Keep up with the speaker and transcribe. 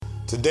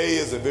Today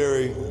is a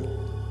very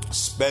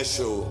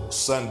special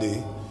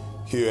Sunday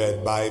here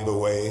at Bible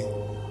Way.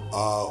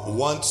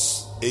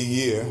 Once a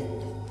year,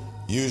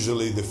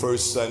 usually the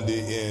first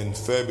Sunday in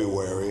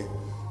February,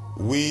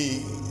 we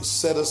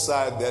set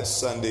aside that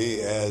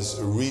Sunday as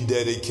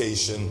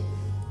Rededication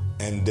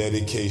and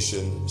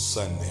Dedication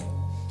Sunday.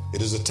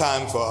 It is a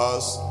time for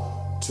us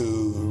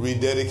to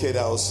rededicate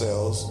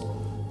ourselves,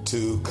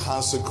 to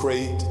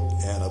consecrate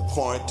and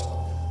appoint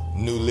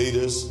new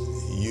leaders.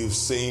 You've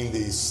seen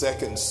the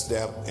second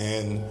step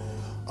in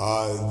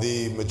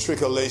the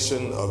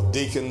matriculation of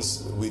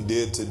deacons we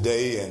did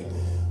today, and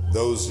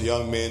those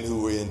young men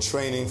who were in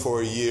training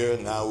for a year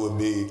now will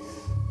be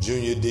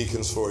junior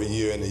deacons for a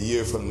year, and a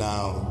year from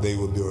now they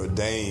will be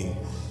ordained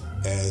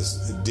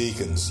as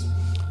deacons.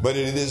 But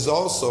it is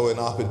also an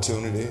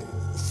opportunity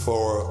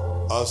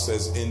for us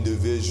as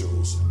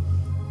individuals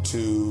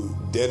to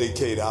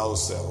dedicate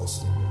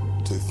ourselves,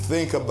 to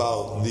think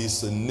about the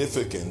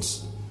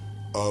significance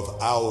of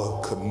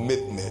our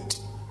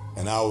commitment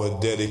and our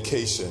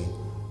dedication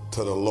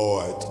to the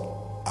Lord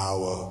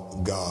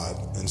our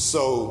God. And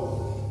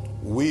so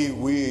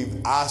we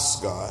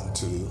ask God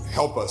to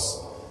help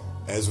us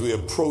as we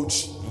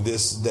approach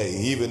this day,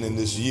 even in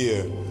this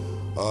year,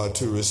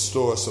 to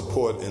restore,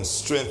 support, and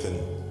strengthen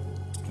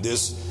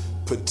this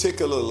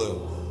particular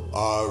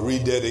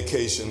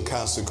rededication,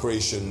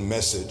 consecration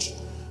message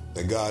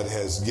that God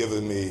has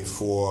given me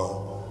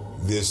for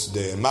this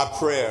day. And my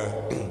prayer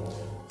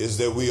is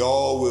that we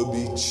all will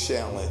be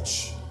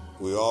challenged.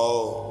 We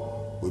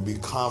all will be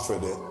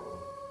comforted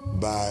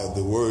by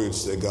the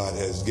words that God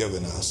has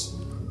given us.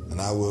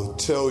 And I will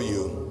tell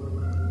you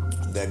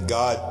that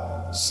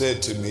God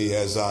said to me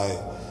as I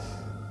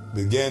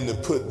began to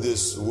put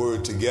this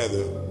word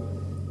together,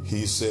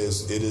 he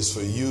says, it is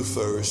for you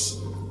first,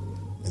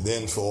 and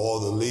then for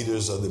all the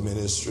leaders of the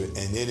ministry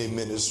and any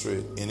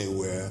ministry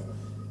anywhere,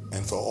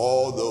 and for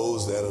all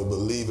those that are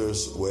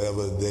believers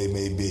wherever they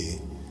may be.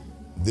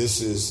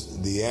 This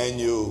is the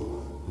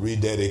annual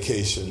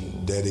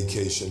dedication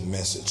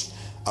message.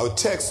 Our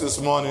text this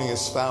morning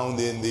is found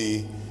in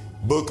the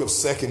book of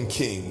 2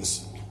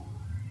 Kings,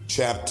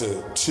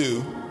 chapter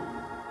 2,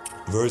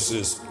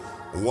 verses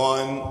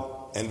 1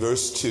 and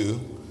verse 2,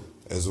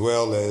 as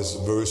well as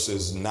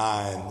verses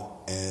 9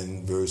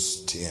 and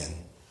verse 10.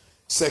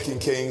 2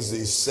 Kings,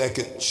 the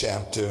second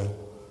chapter,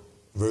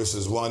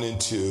 verses 1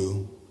 and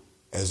 2,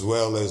 as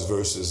well as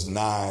verses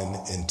 9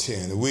 and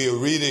 10. We are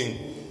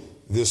reading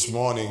this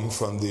morning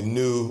from the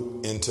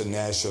New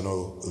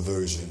International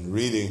Version,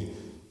 reading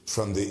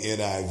from the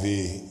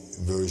NIV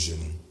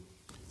version.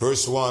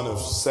 Verse 1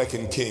 of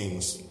 2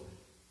 Kings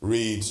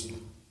reads,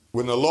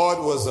 when the Lord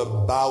was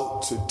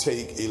about to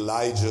take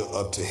Elijah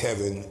up to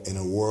heaven in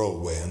a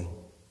whirlwind,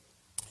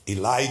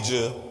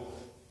 Elijah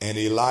and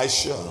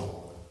Elisha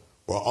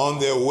were on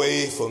their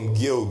way from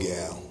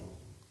Gilgal.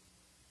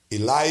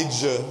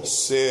 Elijah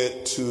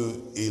said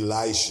to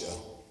Elisha,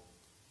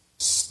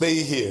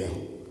 stay here.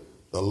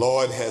 The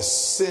Lord has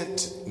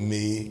sent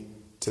me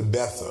to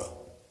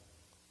Bethel.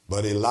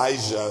 But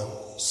Elijah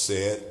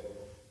said,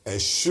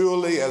 as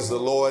surely as the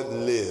Lord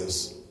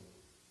lives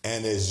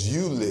and as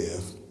you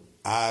live,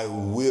 I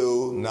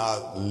will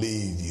not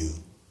leave you.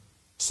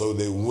 So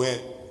they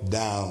went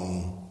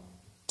down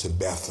to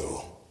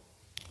Bethel.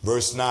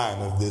 Verse 9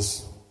 of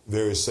this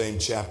very same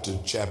chapter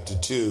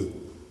 2,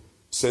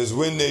 says,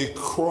 when they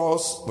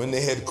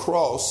had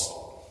crossed,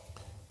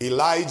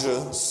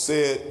 Elijah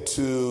said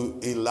to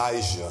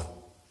Elisha,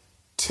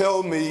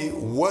 tell me,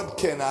 what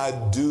can I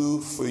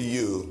do for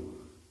you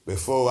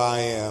before I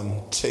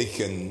am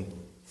taken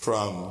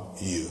from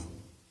you?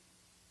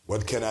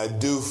 What can I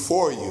do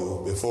for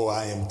you before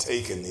I am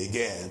taken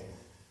again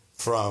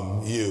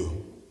from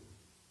you?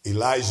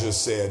 Elijah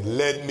said,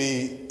 let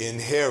me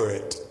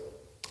inherit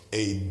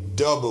a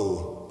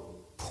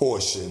double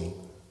portion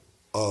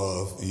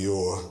of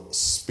your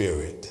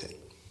spirit.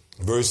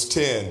 Verse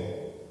 10,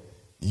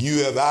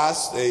 you have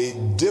asked a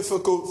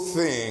difficult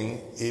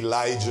thing,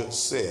 Elijah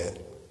said.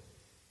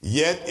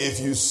 Yet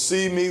if you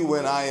see me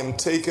when I am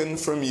taken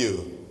from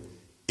you,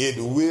 it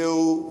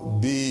will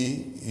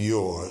be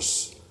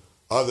yours.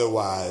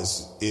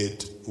 Otherwise,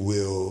 it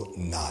will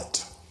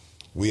not.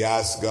 We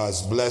ask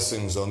God's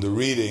blessings on the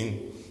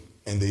reading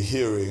and the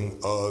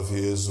hearing of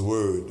his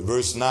word.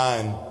 Verse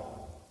 9,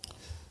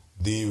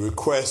 the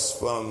request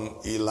from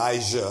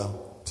Elijah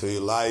to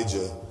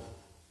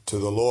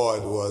the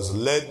Lord was,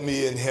 let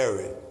me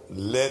inherit,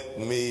 let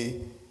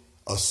me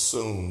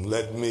assume,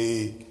 let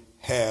me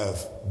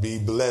be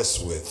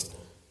blessed with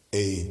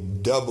a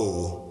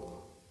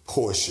double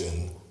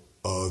portion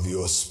of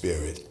your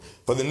spirit.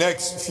 For the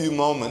next few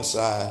moments,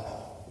 I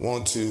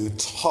want to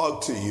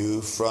talk to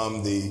you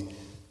from the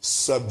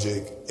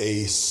subject,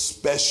 a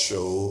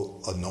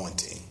special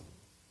anointing.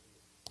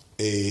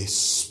 A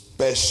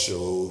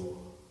special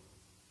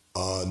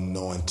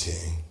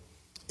anointing.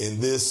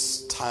 In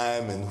this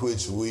time in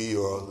which we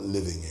are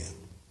living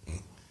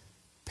in,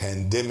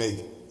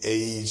 pandemic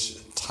age,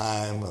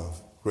 time of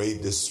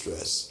great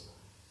distress,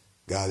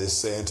 God is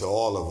saying to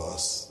all of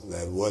us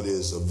that what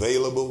is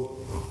available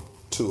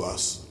to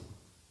us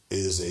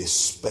is a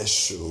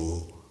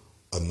special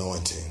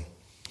anointing.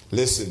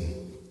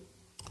 Listen,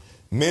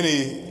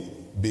 many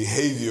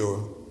behavior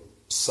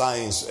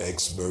science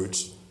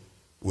experts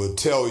will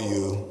tell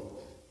you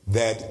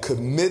that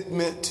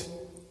commitment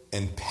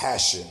and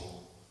passion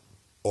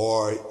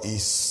are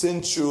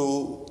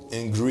essential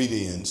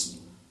ingredients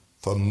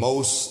for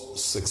most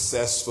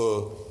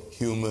successful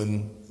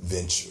human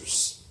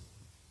ventures.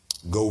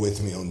 Go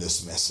with me on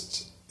this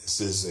message.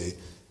 This is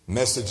a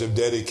message of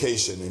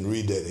dedication and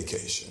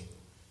rededication.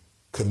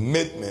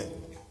 Commitment,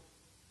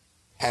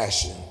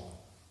 passion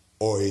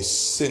are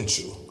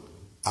essential.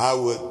 I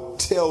would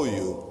tell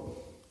you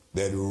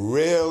that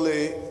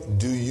rarely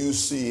do you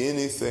see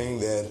anything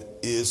that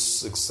is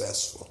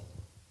successful,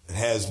 that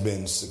has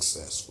been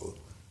successful,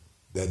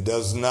 that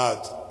does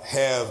not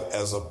have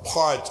as a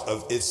part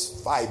of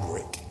its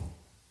fabric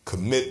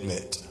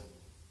commitment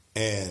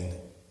and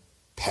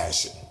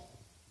passion.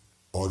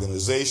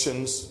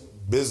 Organizations,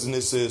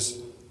 businesses,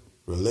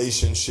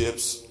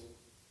 relationships,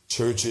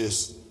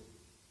 churches,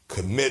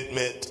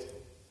 commitment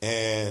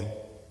and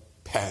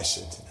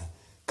passion.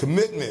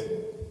 Commitment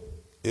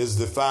is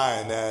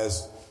defined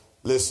as,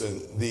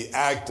 listen, the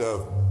act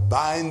of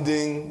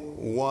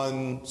binding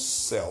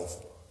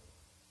oneself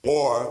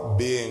or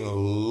being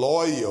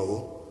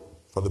loyal,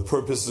 for the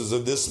purposes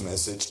of this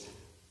message,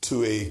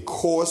 to a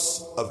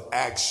course of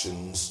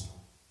actions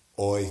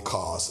or a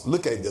cause.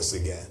 Look at this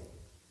again.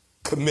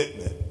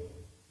 Commitment.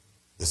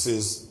 This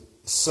is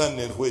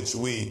Sunday in which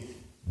we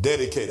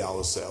dedicate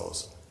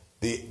ourselves.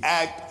 The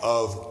act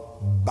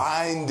of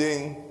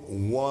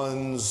binding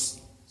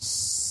one's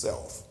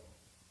self.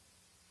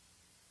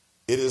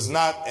 It is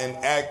not an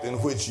act in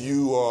which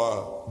you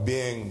are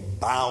being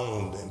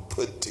bound and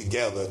put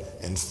together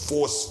and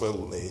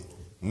forcefully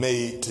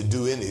made to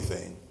do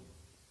anything.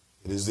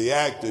 It is the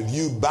act of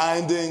you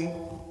binding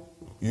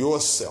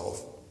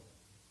yourself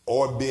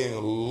or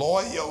being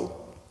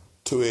loyal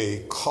to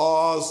a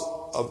cause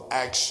of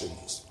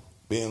actions,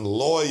 being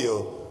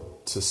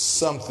loyal to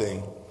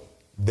something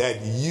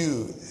that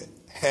you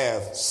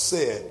have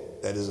said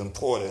that is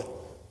important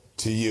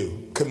to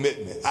you.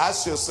 Commitment.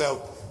 Ask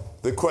yourself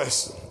the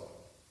question,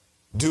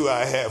 do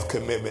I have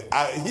commitment?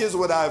 Here's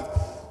what I've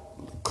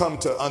come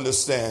to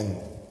understand,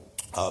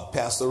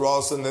 Pastor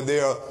Rawson, that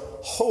there are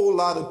a whole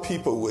lot of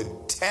people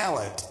with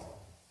talent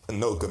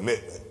and no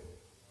commitment.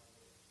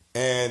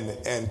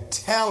 And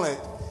talent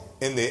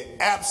in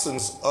the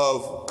absence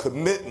of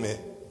commitment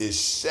is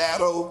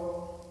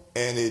shadow,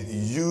 and it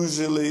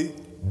usually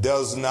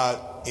does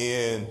not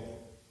end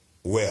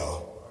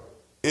well.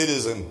 It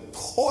is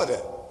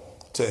important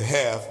to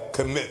have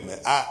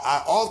commitment.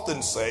 I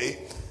often say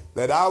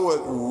that I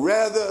would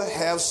rather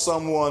have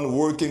someone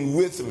working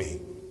with me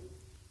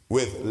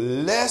with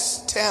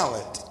less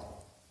talent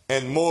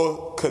and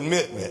more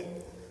commitment,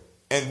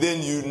 and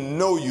then you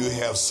know you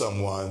have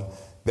someone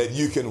that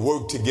you can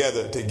work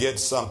together to get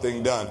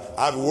something done.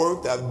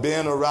 I've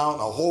been around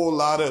a whole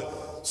lot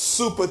of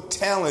super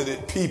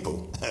talented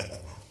people,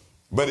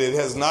 but it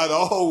has not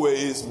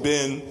always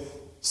been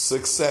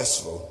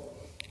successful.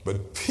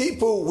 But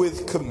people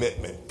with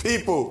commitment,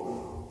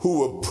 people who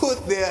will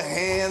put their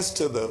hands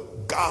to the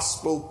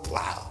gospel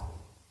plow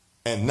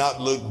and not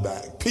look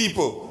back,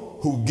 people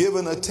who,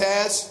 given a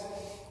task,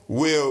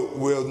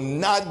 will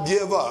not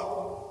give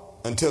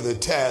up until the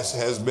task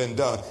has been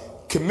done.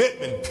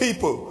 Commitment,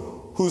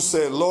 people who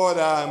say, Lord,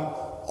 I'm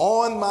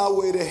on my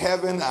way to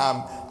heaven.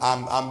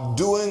 I'm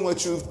doing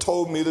what you've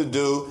told me to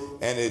do,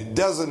 and it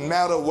doesn't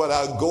matter what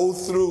I go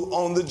through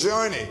on the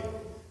journey.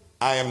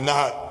 I am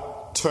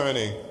not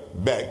turning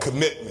back.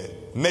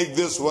 Commitment. Make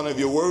this one of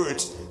your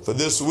words for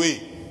this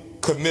week.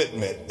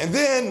 Commitment. And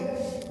then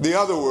the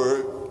other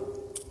word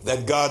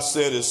that God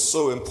said is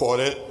so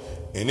important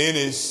in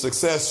any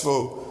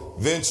successful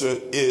venture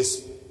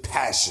is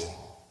passion.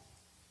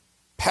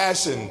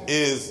 Passion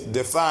is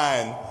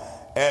defined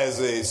as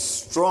a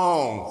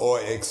strong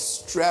or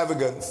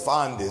extravagant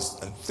fondness,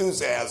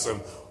 enthusiasm,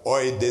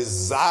 or a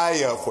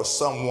desire for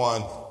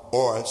someone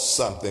or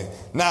something.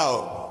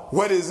 Now,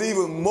 what is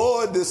even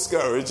more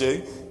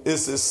discouraging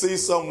is to see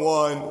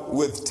someone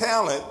with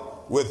talent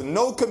with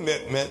no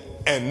commitment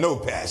and no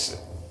passion.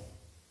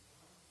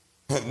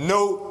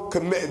 No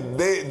commitment.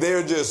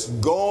 They're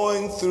just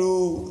going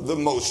through the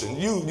motion.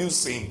 You've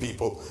seen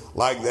people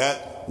like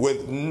that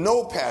with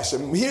no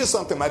passion. Here's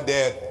something my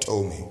dad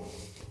told me.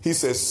 He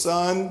says,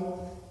 son,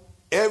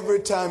 every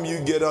time you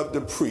get up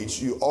to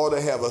preach, you ought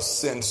to have a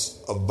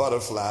sense of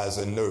butterflies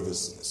and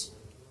nervousness.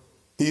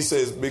 He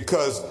says,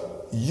 because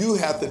you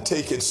have to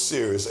take it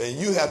serious and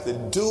you have to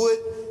do it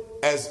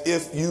as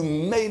if you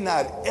may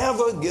not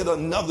ever get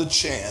another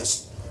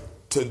chance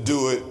to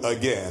do it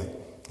again.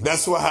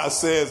 That's why I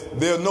says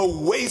there are no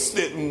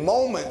wasted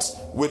moments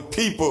with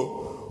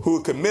people who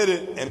are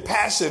committed and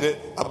passionate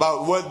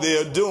about what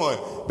they're doing,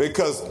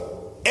 because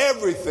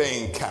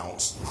everything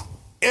counts.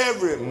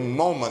 Every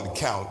moment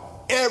counts.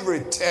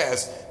 Every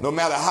task, no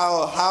matter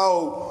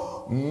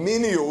how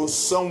menial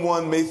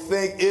someone may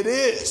think it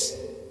is.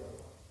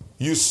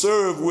 You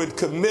serve with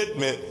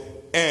commitment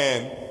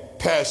and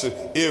passion.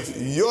 If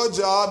your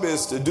job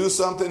is to do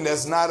something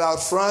that's not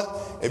out front,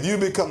 if you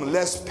become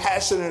less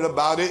passionate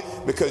about it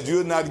because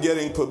you're not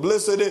getting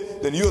publicity,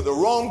 then you're the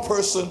wrong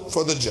person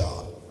for the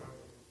job.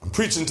 I'm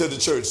preaching to the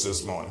church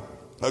this morning.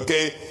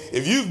 Okay?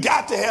 If you've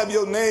got to have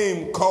your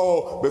name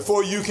called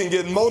before you can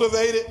get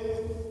motivated,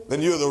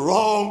 then you're the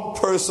wrong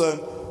person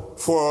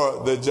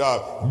for the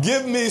job.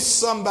 Give me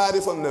somebody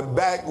from the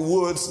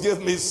backwoods.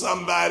 Give me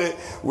somebody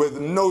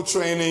with no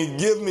training.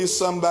 Give me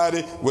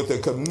somebody with a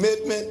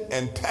commitment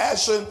and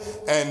passion,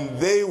 and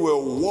they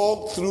will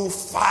walk through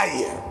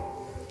fire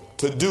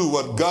to do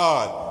what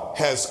God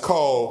has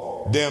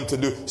called them to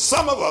do.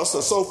 Some of us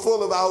are so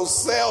full of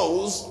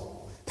ourselves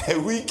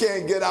that we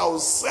can't get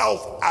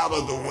ourselves out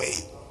of the way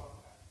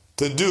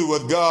to do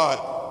what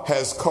God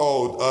has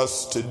called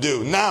us to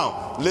do.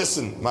 Now,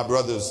 listen, my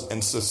brothers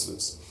and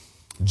sisters.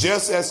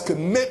 Just as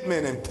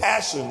commitment and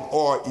passion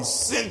are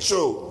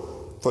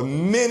essential for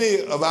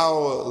many of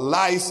our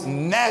life's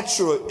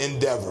natural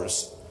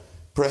endeavors,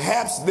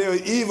 perhaps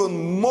they're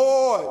even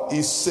more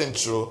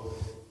essential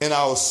in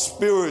our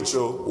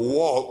spiritual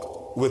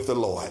walk with the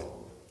Lord.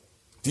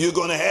 If you're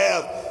going to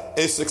have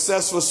a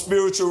successful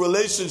spiritual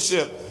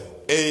relationship,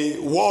 a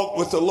walk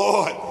with the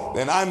Lord,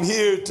 then I'm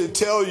here to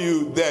tell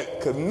you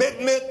that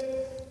commitment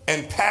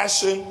and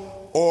passion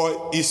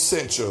are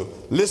essential.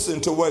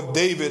 Listen to what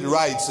David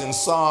writes in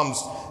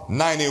Psalms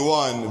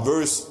 91,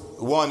 verse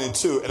 1 and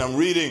 2. And I'm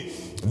reading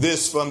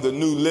this from the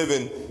New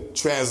Living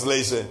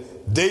Translation.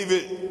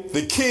 David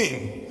the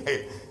king,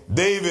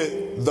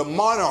 David the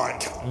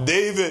monarch,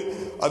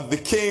 David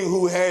the king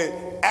who had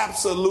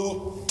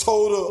absolute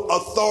total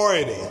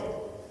authority,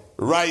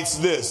 writes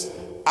this: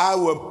 I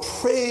will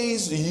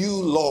praise you,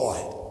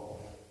 Lord,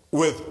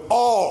 with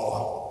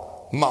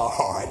all my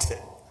heart.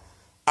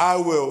 I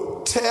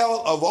will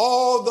tell of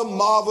all the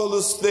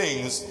marvelous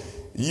things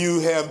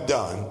you have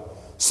done.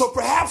 So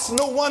perhaps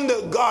no wonder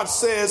God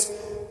says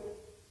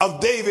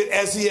of David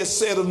as he has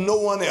said of no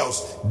one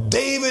else,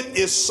 David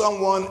is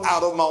someone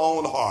out of my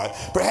own heart.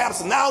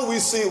 Perhaps now we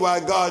see why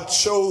God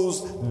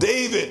chose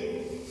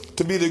David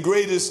to be the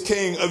greatest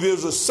king of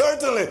Israel.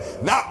 Certainly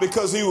not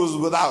because he was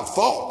without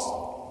fault.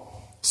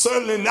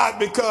 Certainly not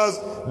because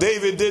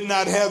David did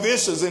not have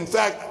issues. In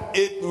fact,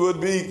 it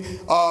would be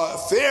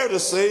fair to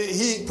say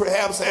he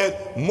perhaps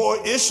had more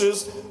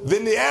issues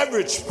than the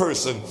average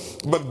person.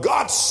 But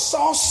God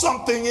saw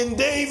something in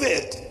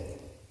David.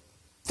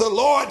 The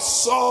Lord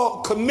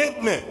saw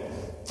commitment.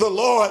 The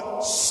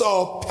Lord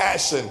saw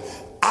passion.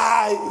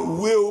 I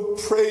will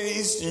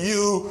praise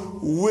you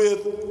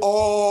with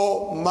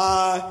all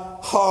my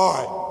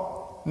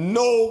heart.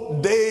 No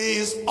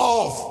days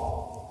off.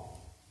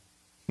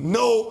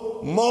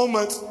 No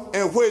moments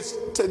in which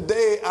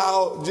today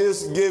I'll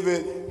just give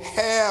it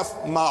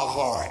half my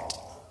heart.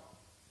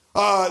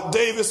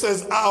 David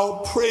says, I'll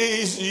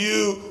praise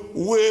you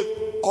with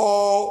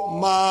all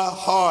my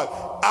heart.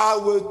 I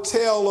will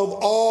tell of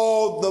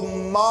all the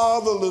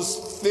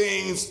marvelous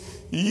things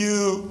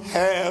you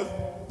have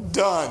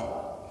done.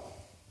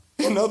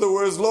 In other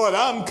words, Lord,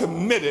 I'm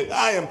committed.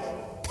 I am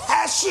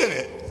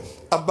passionate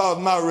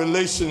about my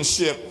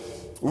relationship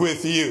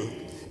with you.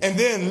 And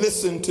then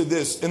listen to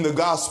this in the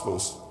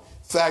Gospels.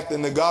 In fact,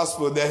 in the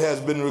Gospel that has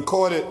been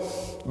recorded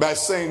by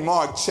St.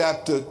 Mark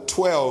chapter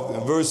 12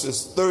 and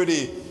verses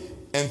 30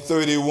 and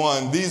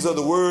 31. These are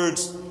the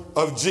words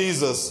of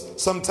Jesus.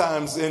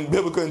 Sometimes in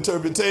biblical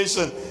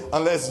interpretation,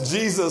 unless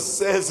Jesus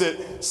says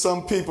it,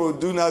 some people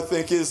do not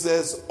think it's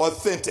as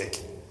authentic.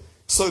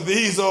 So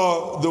these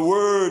are the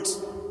words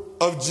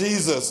of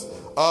Jesus.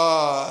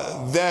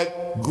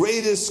 That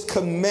greatest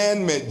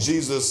commandment,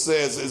 Jesus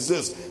says, is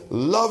this: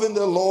 loving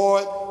the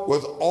Lord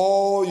with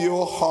all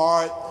your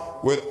heart,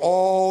 with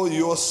all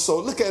your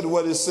soul. Look at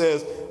what it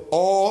says: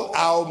 all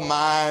our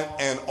mind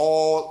and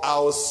all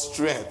our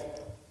strength.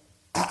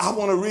 I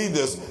want to read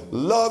this.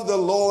 Love the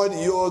Lord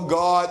your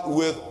God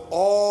with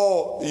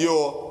all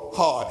your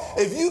heart.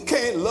 If you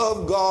can't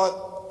love God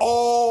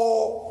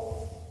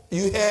all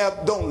you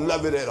have, don't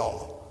love it at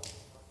all.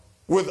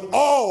 With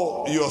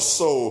all your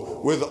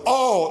soul, with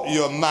all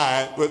your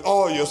mind, with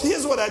all your...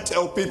 Here's what I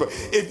tell people.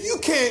 If you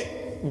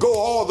can't go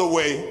all the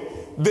way,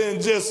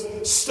 then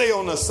just stay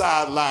on the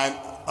sideline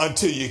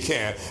until you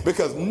can.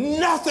 Because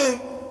nothing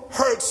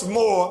hurts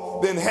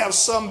more than have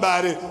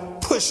somebody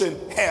pushing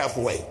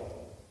halfway.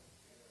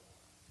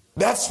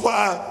 That's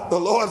why the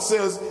Lord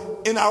says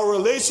in our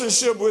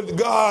relationship with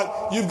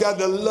God, you've got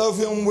to love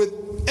him with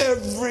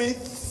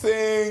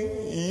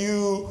everything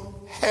you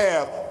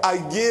have. I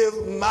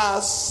give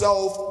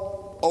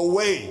myself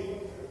away.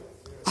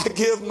 I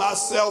give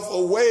myself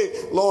away,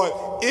 Lord.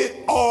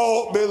 It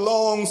all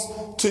belongs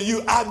to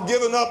you. I've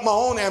given up my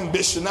own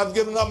ambition. I've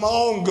given up my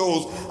own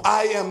goals.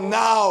 I am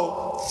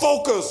now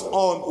focused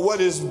on what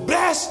is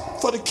best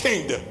for the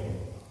kingdom.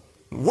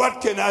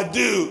 What can I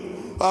do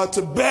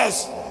to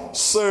best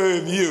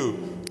serve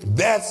you?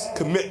 That's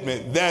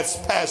commitment. That's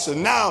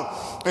passion.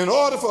 Now, in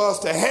order for us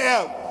to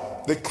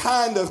have the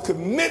kind of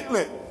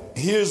commitment,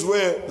 here's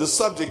where the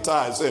subject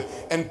ties in.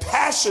 And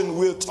passion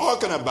we're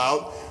talking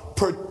about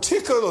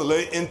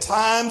particularly in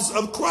times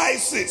of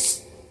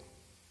crisis.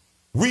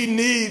 We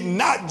need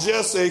not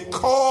just a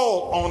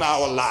call on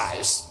our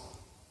lives,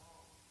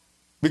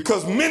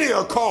 because many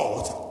are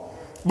called,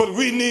 but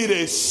we need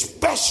a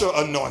special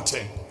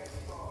anointing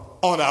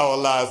on our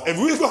lives. If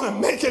we're going to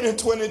make it in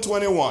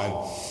 2021,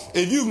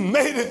 if you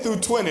made it through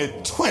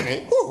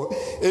 2020,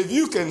 if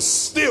you can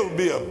still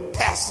be a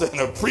pastor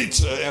and a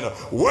preacher and a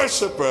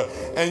worshiper,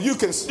 and you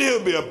can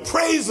still be a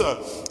praiser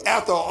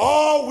after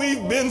all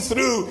we've been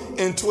through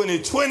in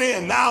 2020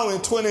 and now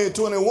in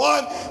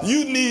 2021,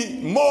 you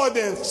need more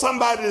than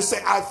somebody to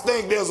say, I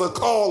think there's a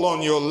call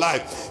on your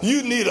life.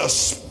 You need a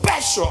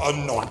special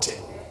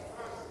anointing.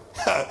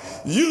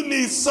 You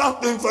need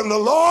something from the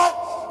Lord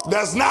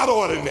that's not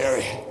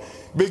ordinary,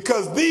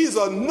 because these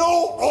are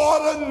no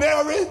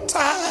ordinary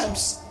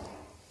times.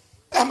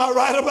 Am I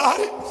right about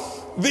it?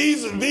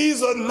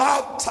 These are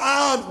not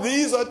times.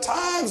 These are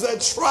times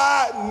that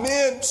try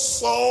men's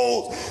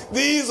souls.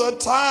 These are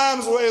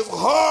times where it's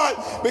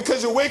hard,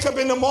 because you wake up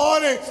in the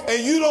morning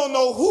and you don't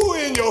know who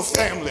in your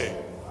family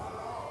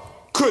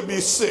could be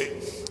sick.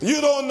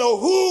 You don't know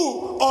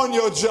who on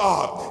your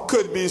job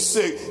could be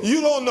sick.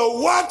 You don't know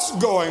what's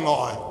going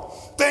on.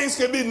 Things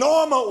can be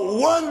normal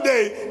one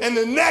day, and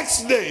the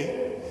next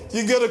day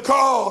you get a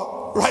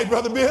call, right,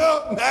 Brother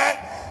Bill,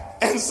 Matt,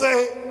 and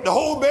say the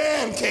whole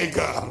band can't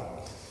come.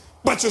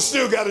 But you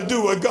still got to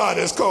do what God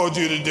has called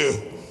you to do.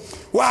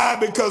 Why?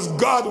 Because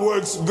God's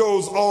works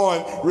goes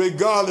on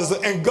regardless.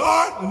 And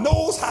God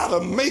knows how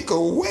to make a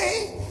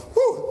way.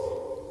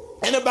 Whew.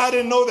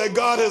 Anybody know that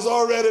God has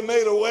already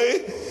made a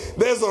way?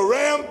 There's a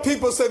ram.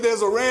 People say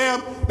there's a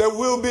ram that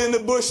will be in the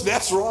bush.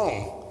 That's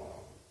wrong.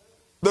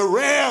 The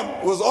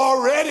ram was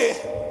already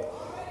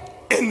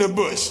in the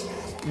bush.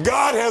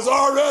 God has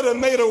already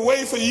made a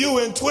way for you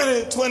in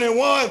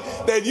 2021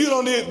 that you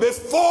don't need.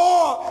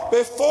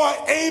 Before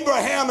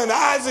Abraham and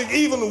Isaac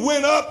even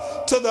went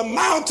up to the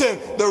mountain,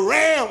 the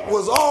ram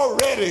was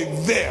already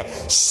there.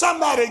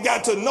 Somebody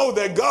got to know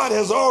that God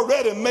has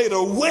already made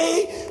a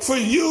way for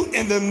you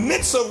in the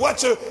midst of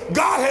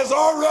God has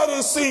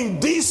already seen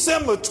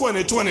December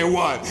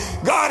 2021.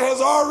 God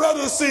has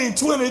already seen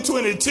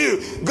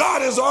 2022.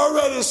 God has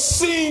already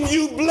seen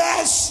you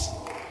blessed,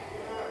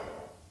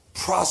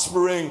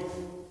 prospering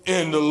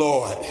in the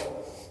Lord.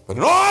 But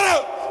in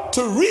order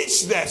to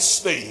reach that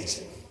stage,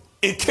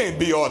 it can't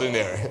be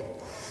ordinary.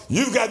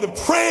 You've got to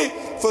pray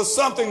for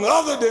something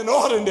other than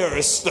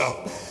ordinary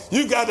stuff.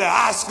 You've got to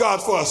ask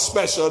God for a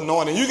special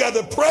anointing. You got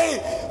to pray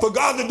for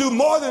God to do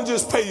more than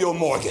just pay your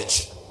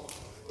mortgage.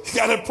 You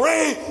got to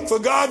pray for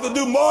God to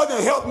do more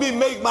than help me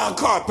make my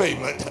car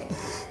payment.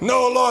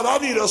 No, Lord, I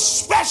need a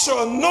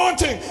special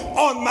anointing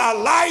on my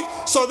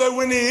life so that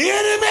when the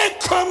enemy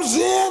comes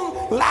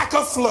in like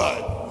a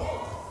flood,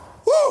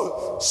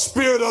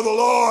 Spirit of the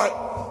Lord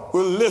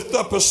will lift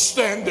up a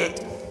standard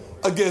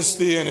against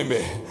the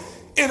enemy.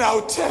 In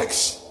our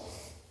text,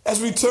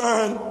 as we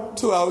turn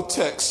to our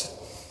text,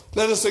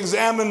 let us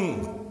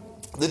examine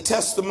the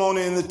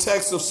testimony in the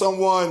text of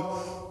someone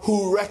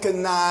who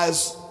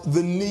recognized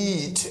the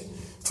need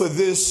for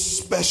this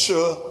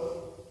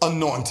special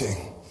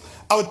anointing.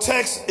 Our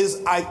text is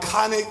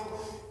iconic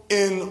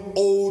in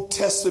Old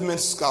Testament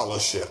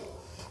scholarship.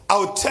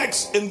 Our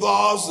text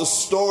involves the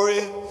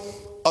story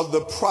of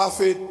the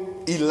prophet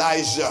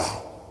Elijah,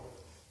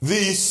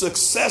 the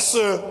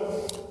successor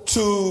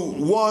to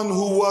one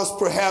who was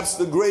perhaps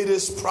the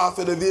greatest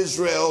prophet of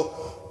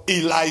Israel,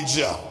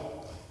 Elijah.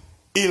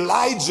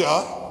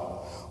 Elijah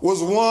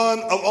was one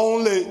of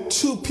only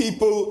two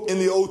people in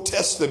the Old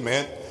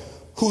Testament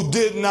who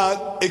did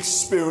not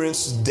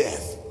experience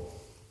death: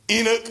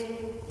 Enoch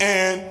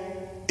and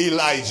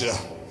Elijah.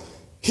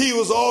 He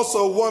was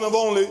also one of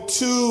only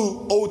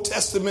two Old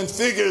Testament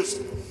figures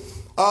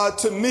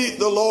to meet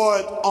the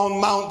Lord on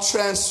Mount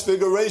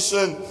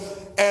Transfiguration,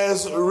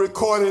 as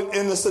recorded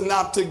in the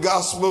synoptic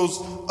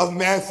gospels of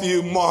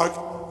Matthew, Mark,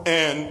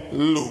 and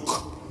Luke.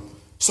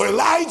 So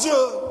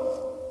Elijah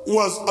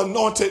was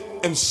anointed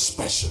and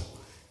special.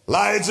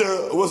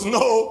 Elijah was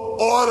no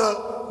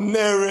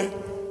ordinary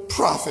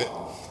prophet.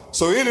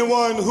 So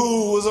anyone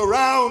who was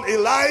around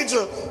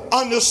Elijah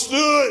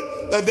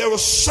understood that there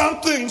was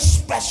something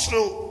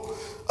special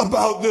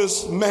about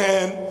this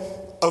man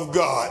of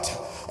God.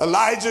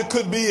 Elijah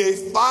could be a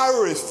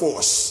fiery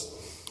force,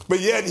 but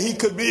yet he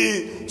could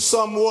be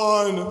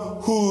someone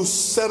who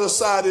set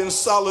aside in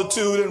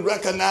solitude and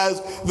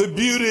recognized the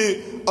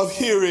beauty of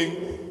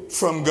hearing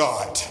from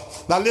God.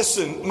 Now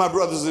listen, my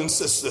brothers and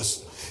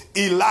sisters,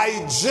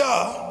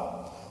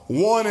 Elijah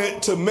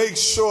wanted to make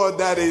sure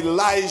that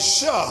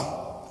Elisha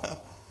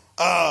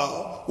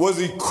was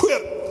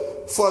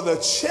equipped for the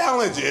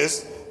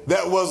challenges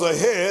that was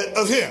ahead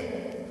of him.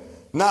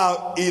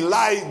 Now,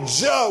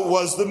 Elijah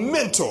was the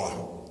mentor.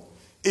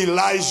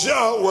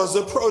 Elijah was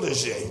the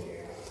protege.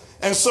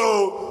 And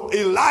so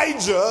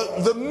Elijah,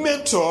 the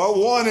mentor,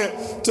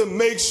 wanted to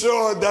make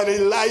sure that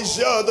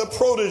Elijah, the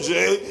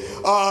protege,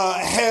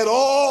 had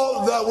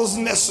all that was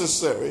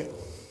necessary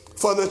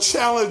for the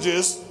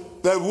challenges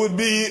that would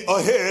be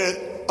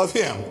ahead of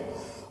him.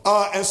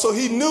 And so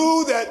he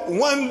knew that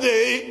one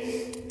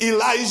day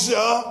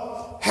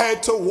Elijah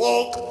had to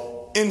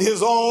walk in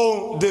his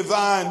own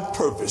divine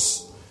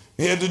purpose.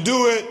 He had to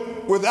do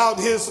it without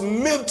his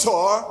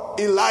mentor,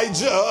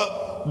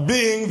 Elijah,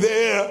 being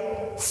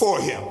there for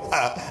him.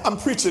 I'm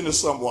preaching to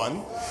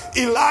someone.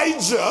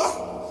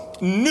 Elijah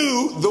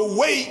knew the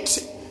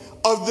weight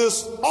of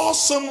this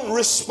awesome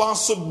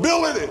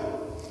responsibility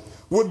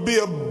would be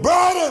a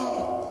burden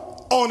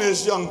on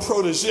his young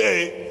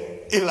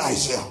protege,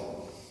 Elijah.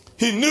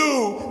 He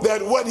knew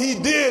that what he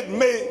did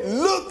may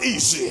look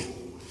easy,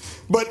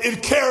 but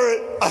it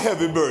carried a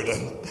heavy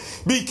burden.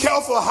 Be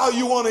careful how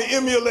you want to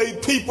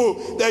emulate people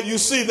that you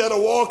see that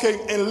are walking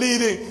and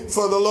leading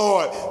for the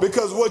Lord,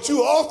 because what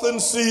you often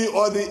see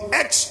are the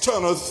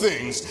external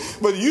things,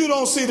 but you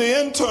don't see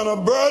the internal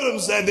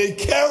burdens that they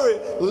carry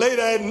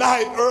later at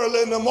night,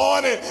 early in the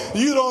morning.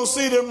 You don't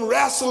see them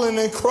wrestling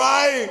and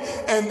crying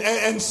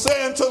and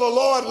saying to the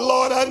Lord,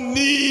 Lord, I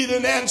need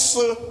an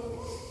answer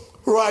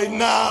right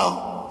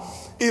now.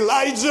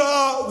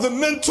 Elijah, the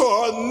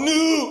mentor,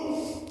 knew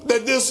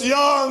that this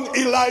young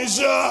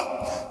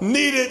Elijah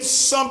needed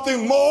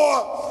something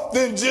more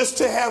than just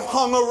to have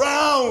hung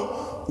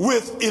around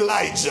with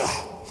Elijah.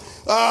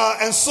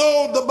 And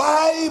so the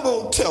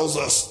Bible tells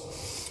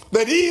us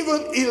that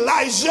even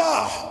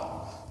Elijah,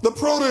 the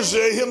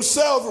protege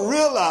himself,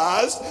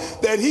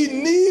 realized that he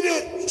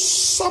needed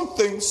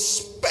something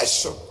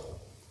special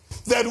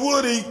that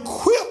would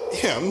equip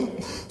him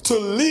to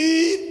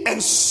lead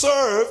and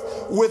serve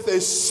with a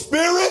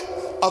spirit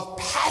of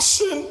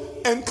passion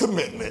and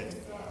commitment.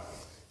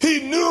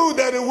 He knew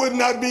that it would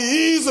not be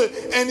easy,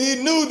 and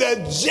he knew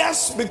that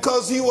just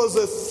because he was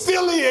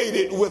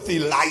affiliated with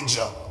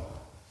Elijah,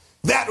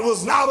 that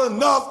was not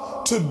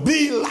enough to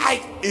be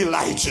like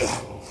Elijah.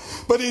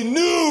 But he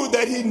knew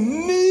that he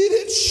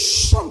needed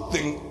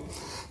something,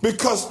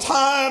 because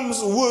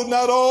times would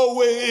not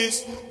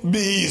always be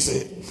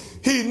easy.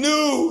 He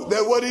knew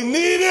that what he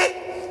needed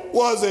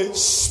was a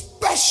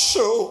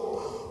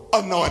special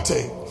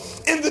anointing.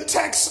 In the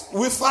text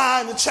we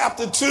find in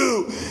chapter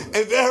 2,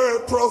 a very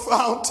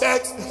profound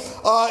text.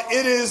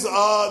 It is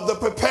the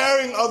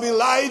preparing of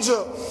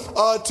Elijah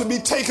to be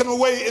taken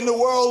away in the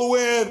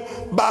whirlwind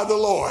by the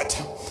Lord.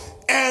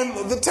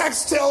 And the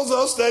text tells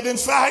us that, in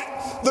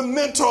fact, the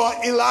mentor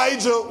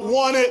Elijah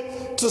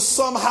wanted to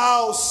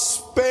somehow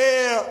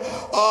spare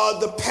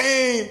the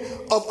pain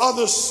of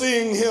others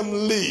seeing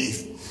him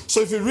leave. So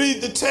if you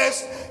read the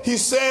text, he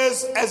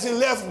says, as he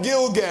left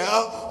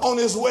Gilgal on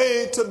his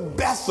way to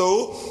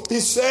Bethel, he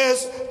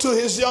says to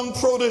his young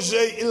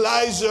protege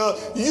Elijah,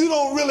 you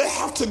don't really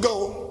have to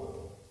go.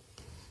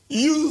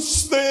 You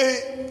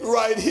stay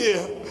right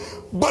here.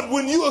 But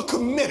when you are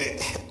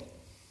committed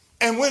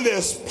and when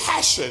there's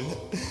passion,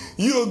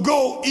 you'll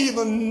go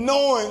even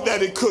knowing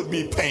that it could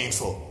be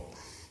painful.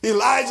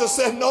 Elijah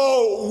said,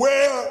 no,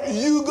 where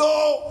you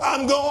go,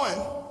 I'm going.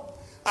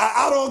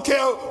 I don't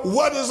care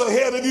what is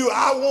ahead of you.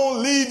 I won't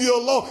leave you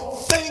alone.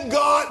 Thank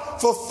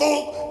God for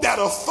folk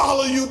that'll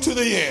follow you to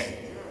the end.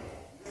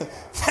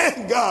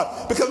 Thank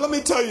God. Because let me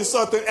tell you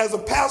something. As a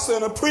pastor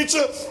and a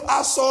preacher,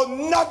 I saw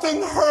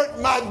nothing hurt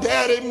my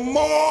daddy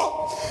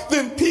more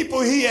than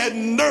people he had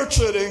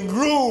nurtured and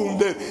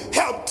groomed and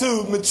helped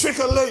to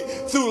matriculate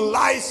through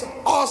life's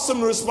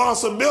awesome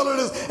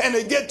responsibilities. And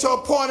they get to a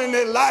point in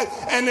their life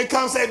and they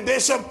come and say,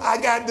 Bishop, I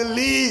got to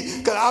leave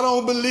because I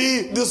don't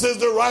believe this is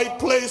the right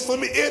place for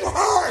me. It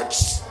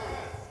hurts.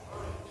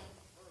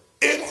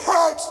 It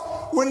hurts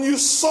when you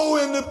sow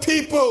into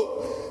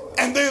people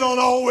and they don't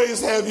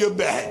always have your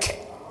back.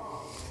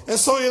 And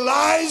so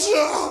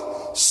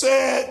Elijah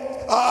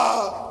said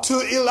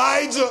to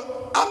Elijah,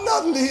 I'm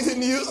not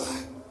leaving you.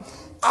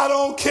 I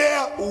don't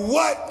care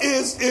what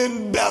is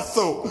in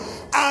Bethel.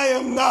 I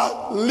am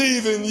not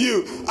leaving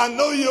you. I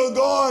know you're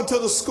going to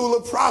the school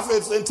of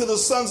prophets and to the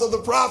sons of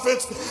the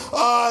prophets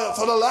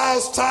for the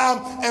last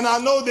time. And I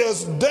know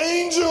there's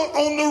danger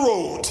on the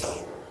road.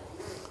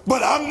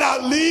 But I'm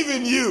not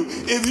leaving you.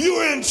 If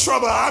you're in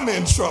trouble, I'm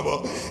in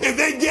trouble. If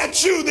they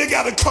get you, they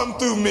got to come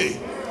through me.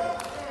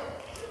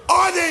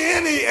 Are there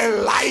any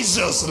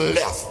Elijahs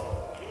left?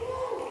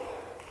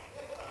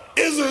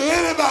 Is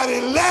there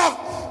anybody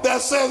left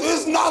that says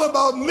it's not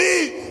about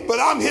me, but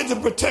I'm here to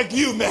protect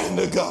you, man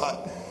of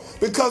God?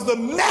 Because the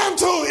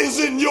mantle is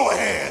in your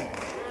hand.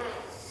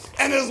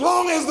 And as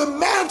long as the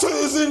mantle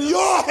is in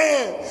your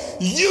hand,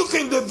 you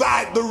can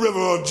divide the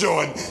river of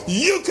Jordan.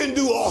 You can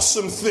do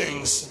awesome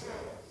things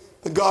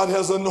that God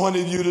has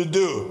anointed you to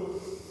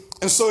do.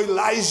 And so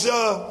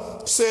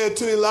Elijah said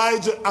to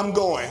Elijah, I'm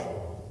going.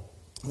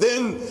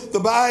 Then the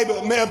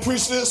Bible, may I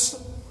preach this?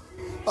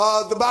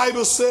 The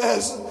Bible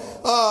says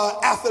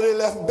after they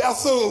left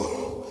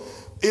Bethel,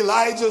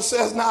 Elijah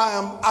says,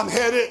 now I'm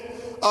headed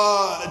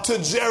to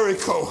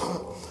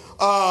Jericho.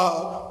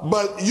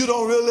 But you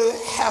don't really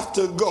have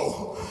to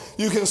go.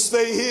 You can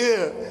stay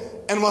here.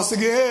 And once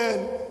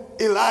again,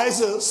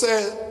 Elijah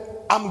said,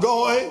 I'm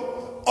going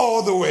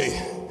all the way.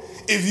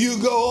 If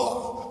you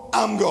go,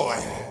 I'm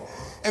going.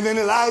 And then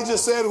Elijah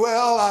said,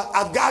 well,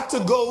 I've got to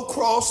go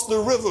across the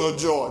river of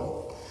Jordan.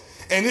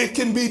 And it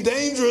can be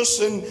dangerous,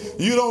 and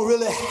you don't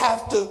really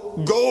have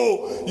to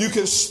go. You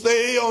can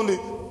stay on the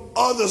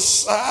other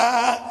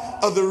side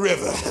of the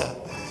river.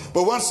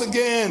 But once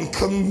again,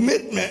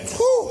 commitment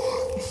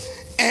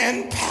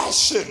and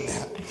passion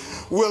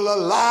will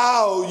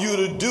allow you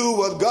to do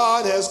what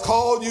God has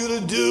called you to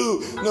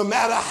do, no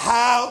matter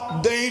how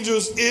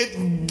dangerous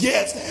it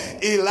gets.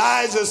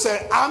 Elijah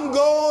said, I'm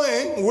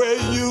going where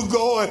you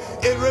going.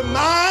 It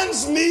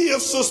reminds me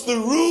of Sister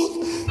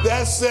Ruth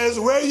that says,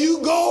 where you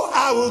go,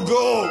 I will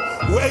go.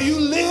 Where you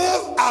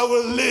live, I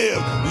will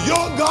live.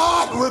 Your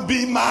God will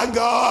be my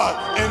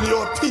God, and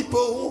your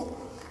people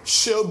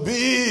shall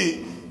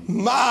be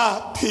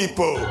my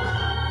people.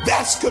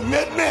 That's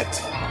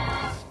commitment.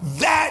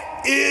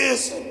 That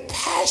is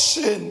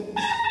passion.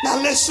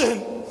 Now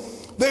listen,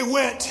 they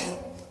went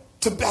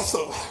to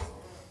Bethel.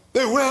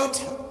 They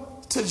went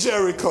to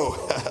Jericho.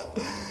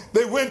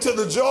 They went to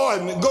the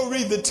Jordan. Go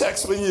read the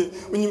text when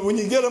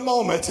you get a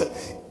moment.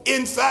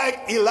 In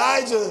fact,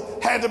 Elijah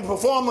had to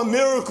perform a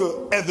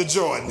miracle at the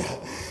Jordan.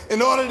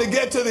 In order to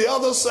get to the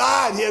other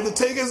side, he had to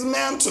take his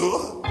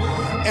mantle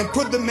and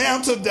put the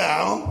mantle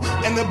down.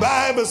 And the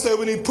Bible said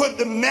when he put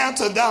the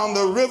mantle down,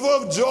 the river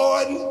of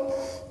Jordan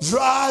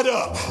dried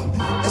up.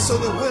 And so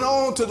they went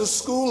on to the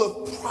school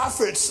of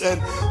prophets.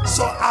 And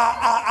so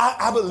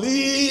I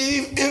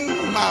believe in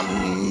my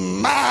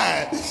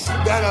mind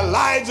that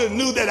Elijah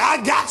knew that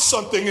I got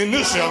something in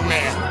this young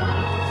man.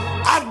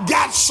 I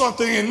got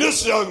something in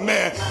this young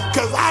man,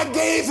 because I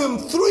gave him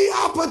 3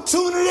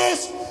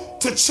 opportunities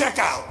to check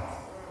out.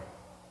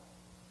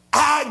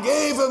 I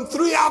gave him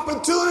 3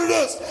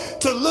 opportunities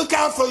to look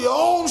out for your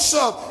own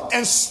self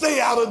and stay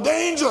out of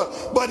danger.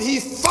 But he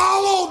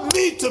followed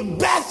me to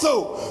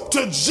Bethel,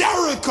 to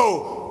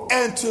Jericho,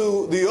 and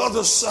to the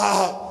other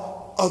side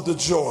of the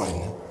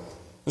Jordan.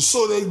 And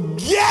so they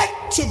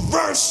get to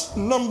verse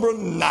number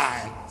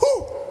 9.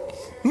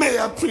 May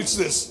I preach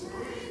this?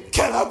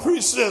 Can I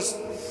preach this?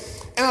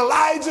 And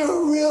Elijah,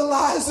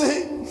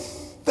 realizing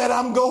that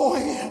I'm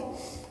going,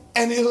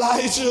 and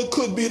Elijah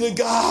could be the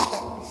guy.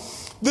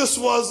 This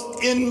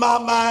was in my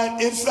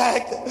mind. In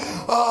fact,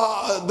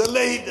 the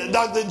late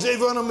Dr. J.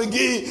 Vernon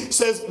McGee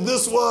says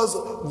this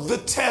was the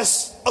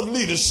test of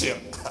leadership.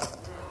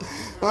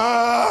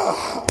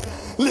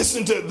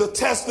 Listen to it. The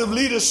test of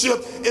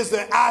leadership is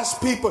to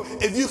ask people,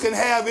 if you can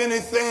have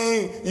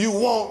anything you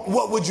want,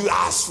 what would you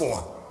ask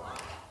for?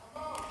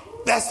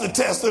 That's the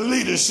test of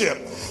leadership.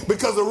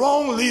 Because the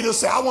wrong leaders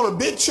say, I want a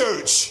big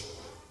church.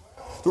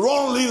 The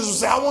wrong leaders will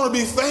say, I want to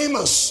be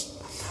famous.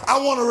 I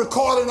want to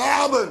record an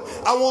album.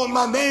 I want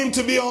my name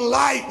to be on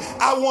light.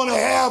 I want to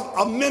have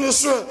a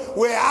ministry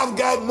where I've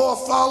got more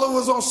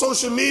followers on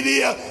social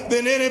media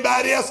than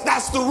anybody else.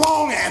 That's the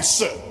wrong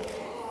answer.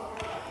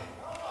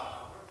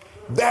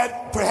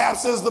 That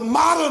perhaps is the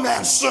modern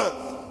answer,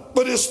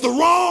 but it's the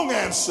wrong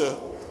answer.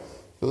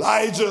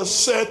 Elijah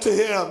said to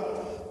him,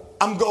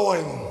 I'm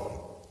going,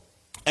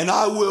 and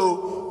I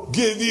will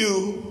give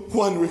you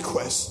one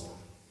request.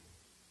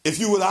 If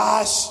you would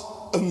ask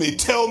of me,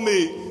 tell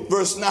me,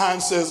 verse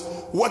 9 says,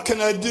 what can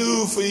I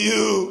do for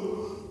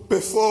you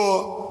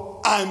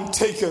before I'm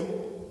taken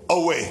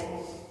away?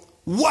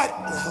 What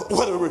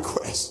a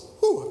request.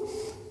 Ooh.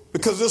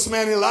 Because this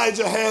man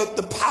Elijah had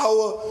the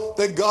power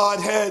that God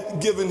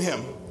had given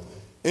him.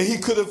 And he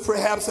could have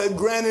perhaps had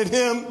granted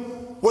him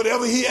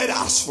whatever he had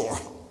asked for.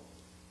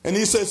 And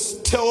he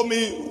says, tell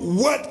me,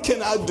 what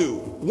can I do?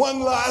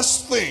 One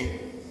last thing.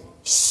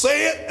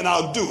 Say it and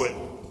I'll do it.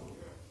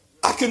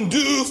 I can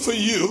do for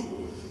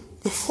you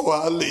before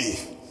I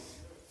leave.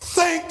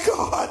 Thank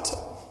God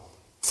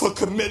for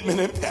commitment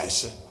and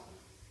passion.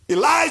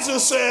 Elijah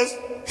says,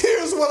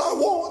 here's what I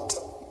want.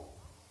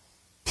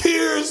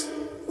 Here's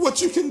what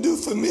you can do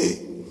for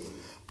me.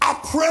 I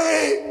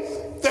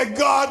pray that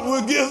God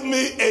will give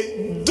me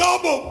a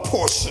double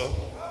portion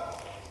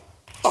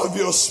of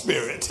your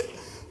spirit.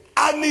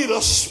 I need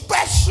a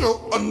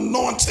special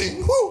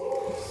anointing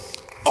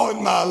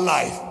on my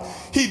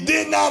life. He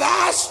did not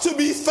ask to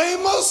be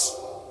famous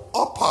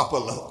or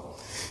popular.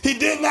 He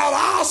did not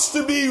ask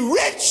to be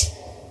rich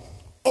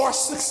or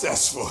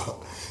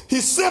successful. He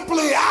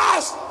simply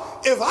asked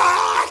if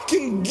I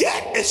can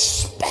get a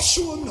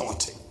special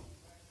anointing.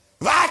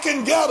 If I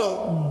can get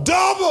a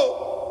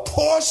double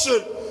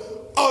portion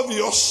of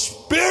your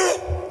spirit,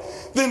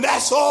 then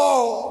that's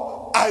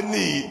all I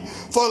need.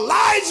 For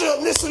Elijah,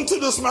 listen to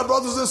this, my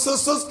brothers and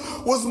sisters,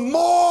 was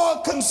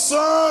more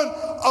concerned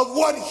of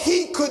what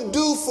he could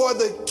do for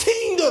the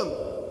kingdom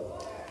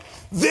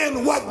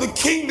than what the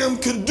kingdom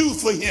could do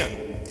for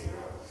him.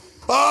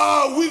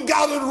 We've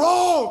got it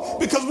wrong,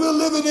 because we're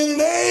living in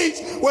an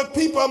age where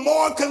people are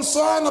more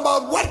concerned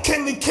about what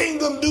can the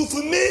kingdom do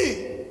for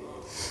me.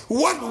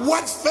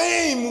 What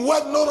fame,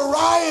 what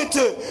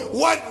notoriety,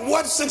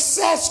 what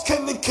success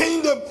can the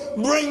kingdom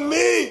bring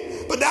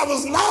me? But that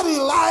was not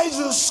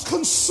Elijah's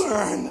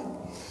concern.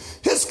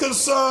 His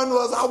concern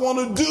was, I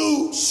want to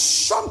do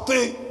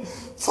something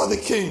for the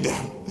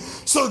kingdom.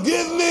 So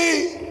give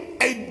me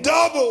a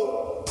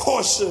double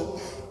portion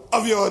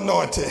of your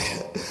anointing.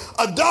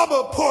 A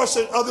double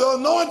portion of the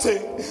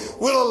anointing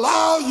will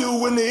allow you,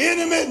 when the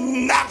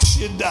enemy knocks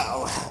you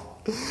down,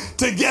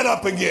 to get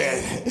up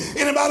again.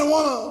 Anybody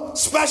want a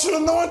special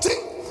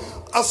anointing?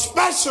 A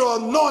special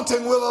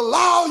anointing will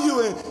allow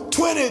you in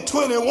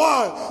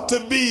 2021 to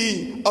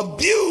be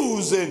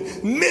abused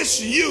and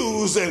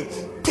misused and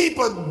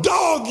people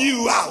dog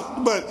you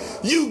out, but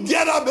you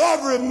get up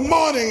every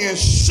morning and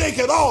shake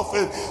it off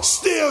and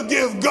still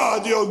give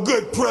God your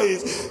good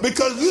praise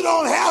because you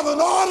don't have an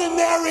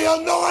ordinary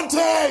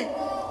anointing.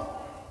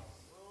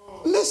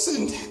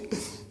 Listen,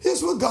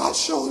 here's what God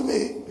showed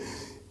me.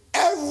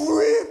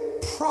 Every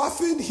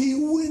prophet he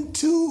went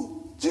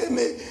to,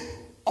 Jimmy,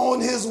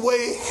 on his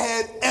way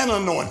had an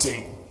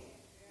anointing.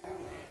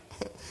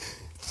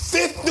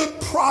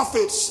 50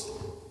 prophets,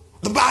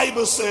 the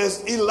Bible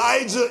says,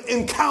 Elijah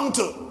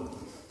encountered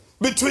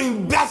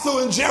between Bethel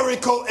and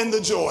Jericho and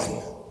the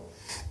Jordan.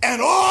 And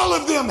all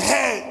of them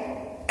had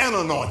an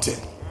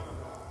anointing.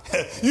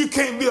 You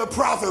can't be a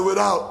prophet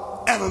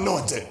without an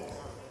anointing.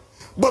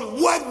 But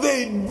what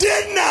they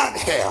did not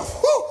have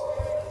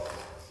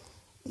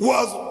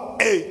was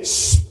a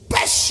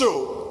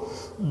special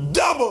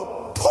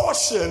double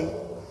portion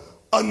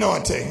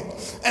anointing.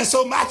 And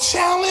so my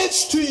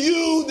challenge to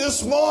you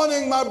this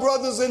morning, my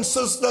brothers and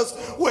sisters,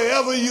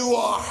 wherever you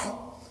are,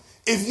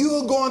 if you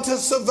are going to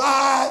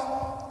survive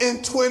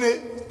in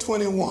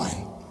 2021,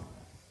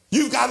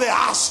 you've got to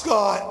ask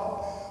God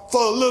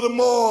for a little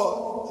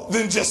more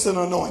than just an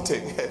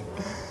anointing.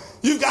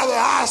 You've got to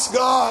ask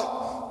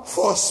God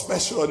for a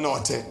special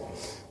anointing.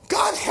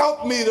 God,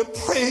 help me to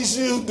praise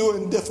you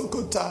during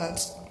difficult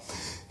times.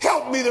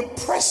 Help me to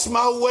press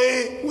my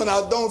way when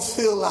I don't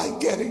feel like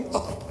getting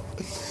up.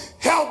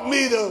 Help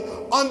me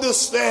to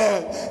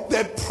understand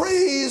that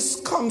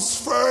praise comes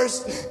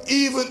first,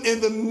 even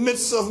in the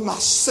midst of my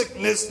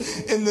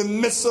sickness, in the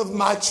midst of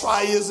my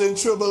trials and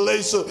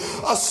tribulation.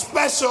 A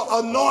special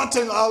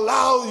anointing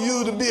allows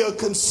you to be a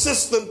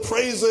consistent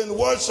praiser and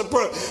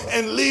worshiper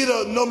and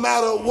leader no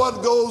matter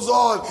what goes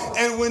on.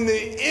 And when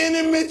the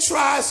enemy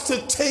tries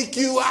to take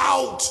you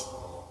out,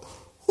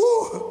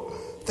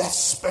 that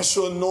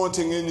special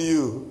anointing in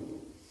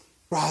you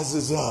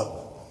rises up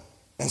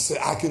and say,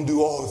 I can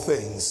do all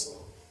things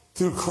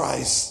through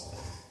Christ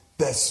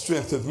that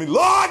strengthens me.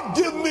 Lord,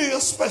 give me a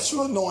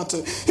special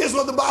anointing. Here's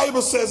what the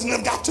Bible says, and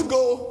I've got to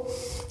go.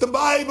 The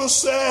Bible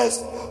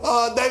says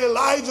that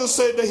Elijah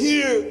said that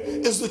here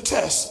is the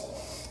test.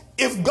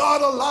 If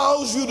God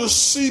allows you to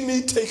see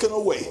me taken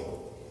away,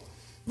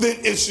 then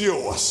it's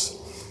yours.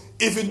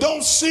 If you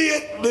don't see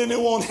it, then it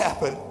won't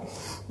happen.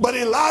 But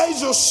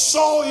Elijah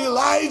saw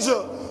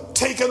Elijah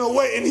taken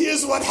away. And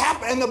here's what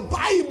happened. And the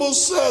Bible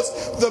says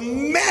the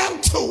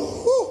mantle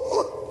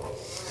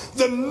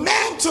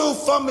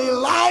from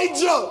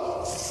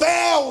Elijah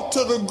fell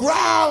to the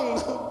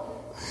ground.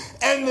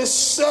 And it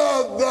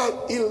said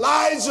that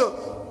Elijah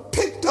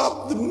picked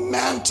up the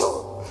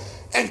mantle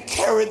and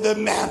carried the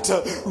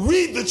mantle.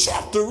 Read the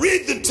chapter,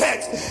 read the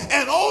text.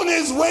 And on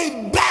his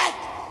way back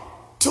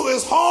to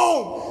his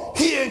home,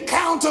 he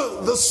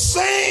encountered the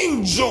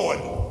same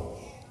Jordan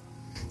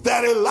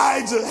that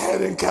Elijah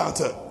had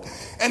encountered.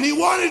 And he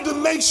wanted to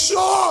make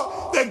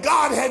sure that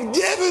God had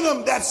given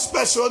him that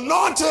special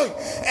anointing.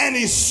 And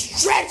he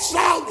stretched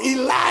out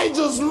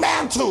Elijah's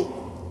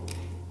mantle.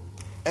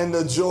 And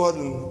the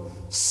Jordan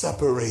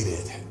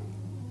separated.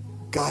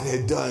 God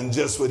had done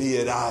just what he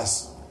had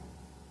asked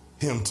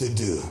him to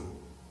do.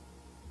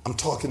 I'm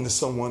talking to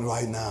someone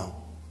right now.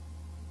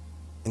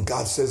 And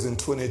God says in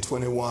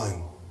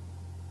 2021,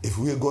 if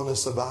we're going to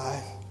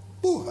survive,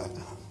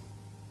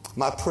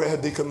 my prayer,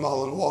 Deacon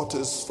Marlon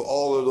Walters, for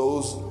all of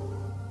those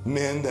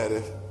men that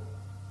have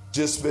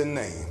just been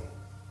named,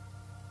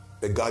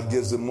 that God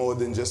gives them more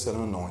than just an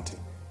anointing,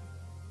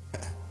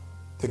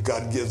 that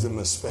God gives them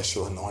a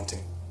special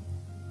anointing.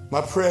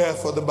 My prayer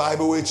for the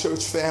Bible Way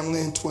Church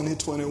family in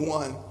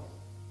 2021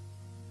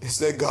 is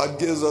that God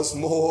gives us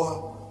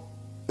more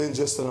than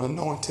just an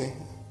anointing.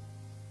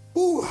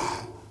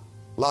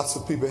 Lots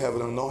of people have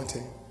an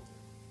anointing.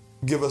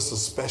 Give us a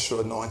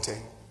special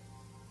anointing.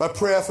 My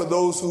prayer for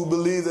those who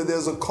believe that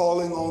there's a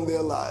calling on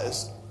their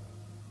lives,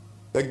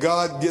 that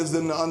God gives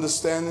them the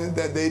understanding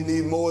that they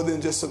need more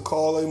than just a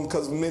calling,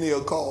 because many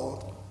are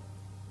called,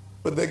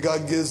 but that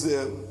God gives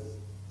them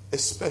a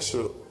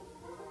special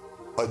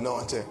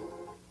anointing.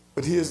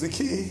 But here's the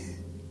key.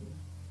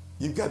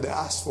 You've got to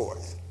ask for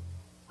it.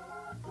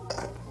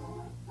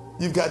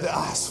 You've got to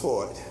ask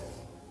for it.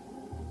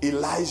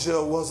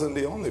 Elijah wasn't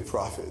the only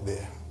prophet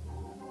there,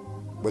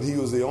 but he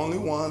was the only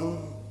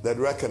one that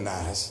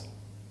recognized,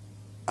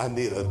 I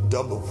need a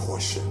double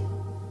portion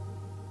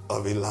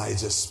of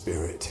Elijah's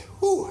spirit.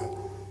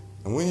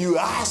 And when you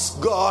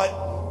ask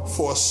God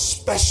for a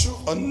special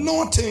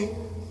anointing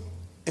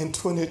in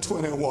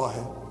 2021,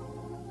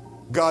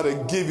 God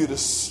will give you the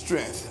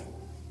strength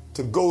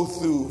to go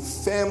through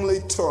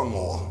family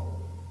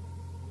turmoil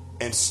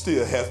and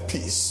still have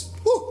peace.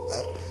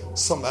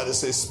 Somebody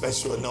say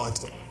special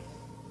anointing.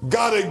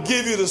 God will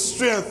give you the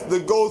strength to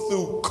go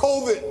through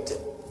COVID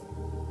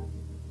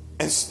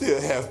and still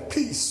have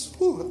peace.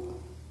 Ooh,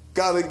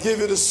 God will give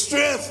you the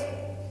strength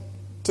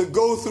to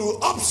go through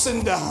ups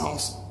and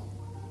downs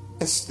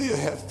and still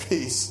have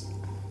peace.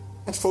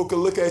 And folk will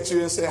look at you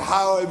and say,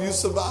 how have you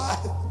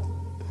survived?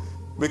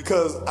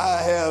 Because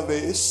I have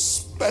a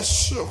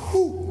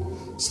special,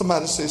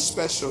 somebody say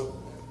special.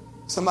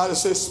 Somebody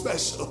say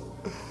special.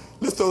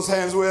 Lift those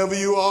hands wherever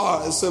you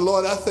are and say,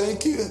 Lord, I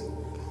thank you.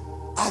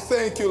 I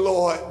thank you,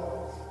 Lord.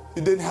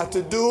 You didn't have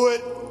to do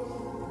it,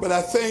 but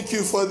I thank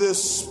you for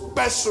this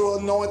special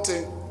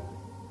anointing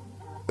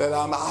that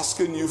I'm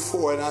asking you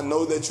for, and I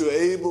know that you're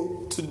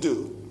able to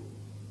do.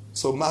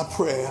 So my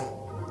prayer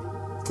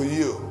for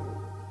you,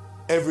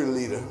 every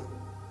leader,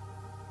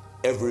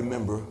 every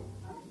member,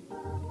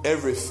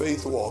 every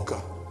faith walker,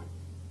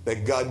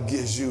 that God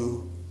gives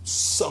you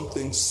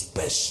something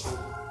special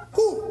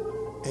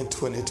in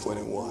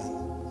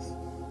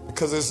 2021.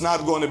 Because it's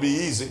not going to be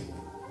easy,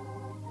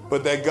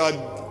 but that God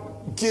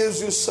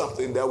gives you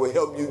something that will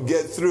help you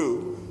get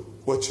through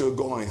what you're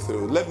going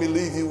through. Let me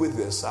leave you with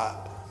this.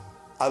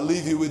 I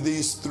leave you with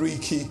these 3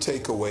 key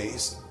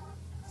takeaways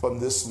from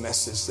this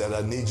message that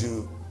I need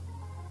you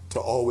to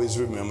always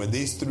remember.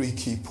 These 3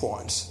 key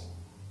points.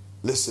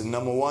 Listen,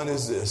 number 1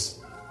 is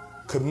this: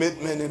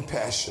 commitment and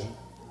passion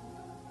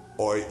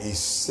are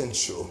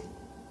essential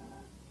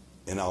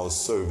in our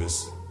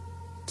service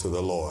to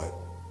the Lord,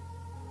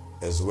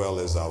 as well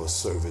as our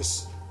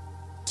service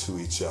to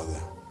each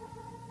other.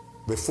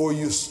 Before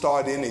you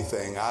start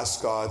anything,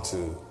 ask God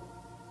to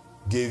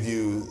give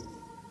you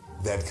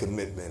that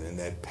commitment and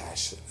that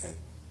passion, and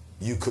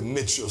you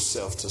commit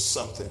yourself to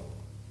something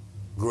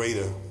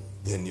greater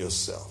than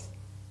yourself.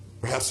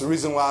 Perhaps the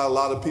reason why a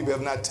lot of people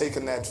have not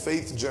taken that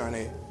faith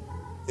journey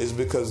is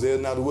because they're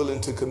not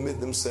willing to commit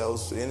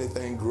themselves to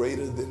anything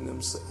greater than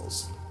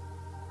themselves.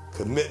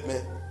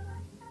 Commitment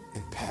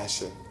and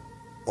passion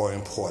are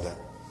important.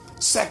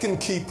 Second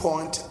key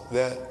point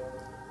that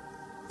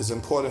is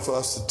important for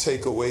us to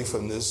take away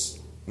from this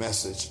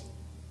message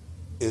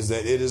is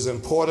that it is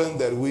important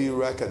that we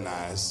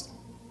recognize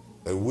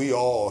that we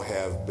all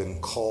have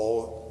been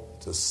called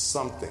to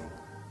something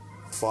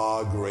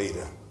far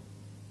greater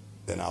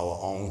than our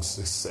own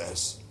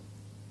success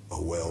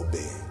or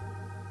well-being.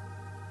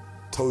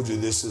 Told you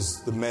this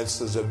is the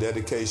message of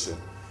dedication.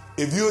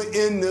 If you're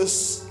in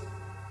this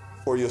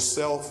for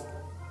yourself,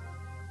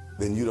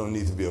 then you don't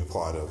need to be a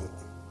part of it.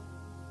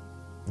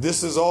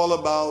 This is all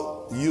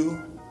about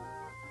you.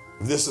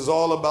 This is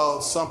all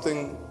about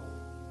something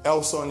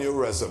else on your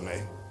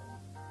resume.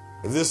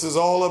 If this is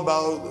all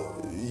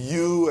about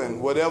you and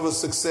whatever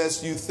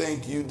success you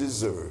think you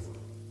deserve,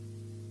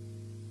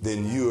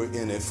 then you're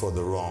in it for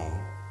the wrong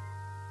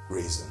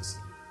reasons.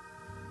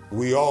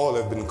 We all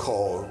have been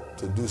called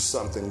to do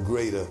something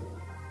greater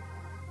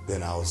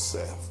than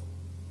ourselves.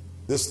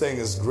 This thing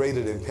is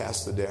greater than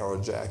Pastor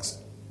Darrell Jackson.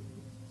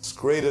 It's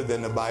greater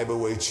than the Bible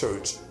Way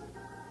Church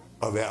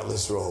of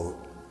Atlas Road.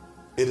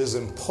 It is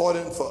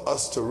important for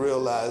us to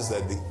realize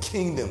that the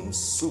kingdom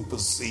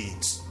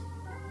supersedes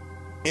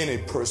any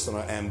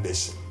personal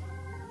ambition,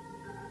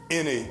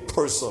 any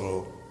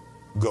personal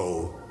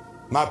goal.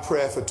 My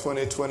prayer for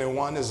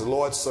 2021 is,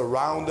 Lord,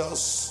 surround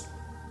us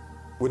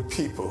with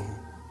people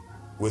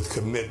with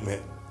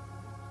commitment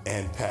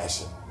and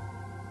passion.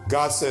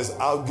 God says,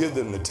 I'll give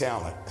them the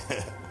talent.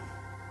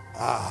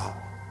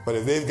 But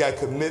if they've got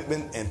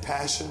commitment and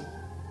passion,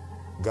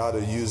 God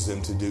will use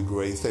them to do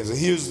great things. And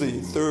here's the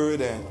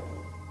third and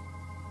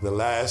the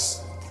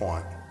last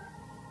point.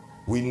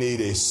 We need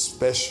a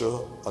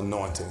special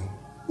anointing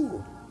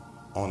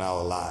on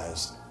our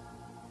lives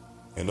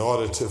in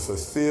order to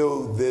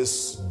fulfill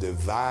this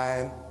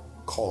divine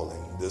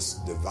calling, this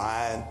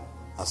divine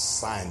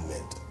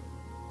assignment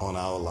on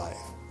our life.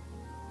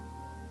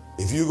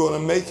 If you're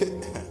going to make it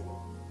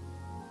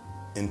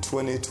in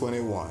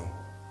 2021,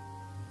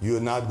 you're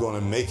not going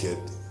to make it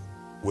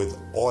with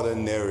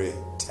ordinary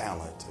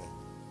talent,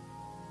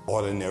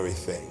 ordinary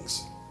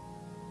things.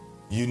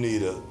 You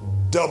need a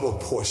double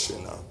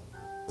portion of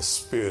the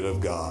Spirit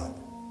of God,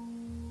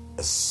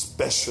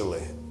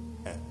 especially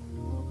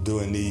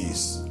during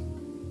these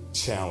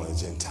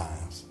challenging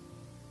times.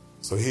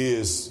 So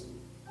here's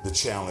the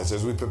challenge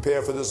as we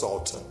prepare for this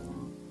altar.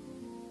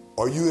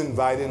 Are you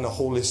inviting the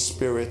Holy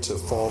Spirit to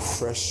fall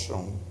fresh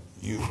on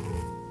you?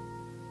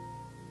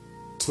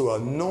 To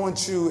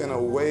anoint you in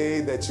a way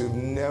that you've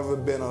never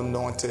been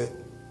anointed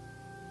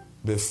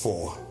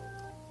before.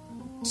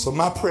 So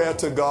my prayer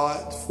to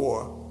God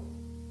for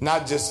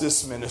not just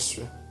this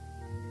ministry,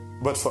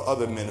 but for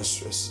other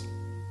ministries.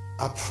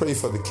 I pray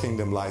for the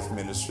Kingdom Life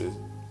Ministry.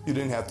 You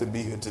didn't have to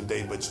be here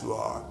today, but you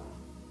are.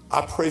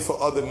 I pray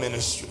for other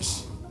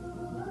ministries.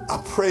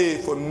 I pray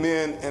for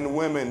men and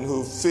women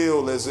who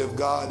feel as if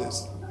God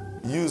is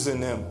using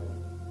them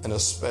in a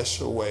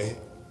special way,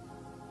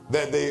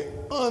 that they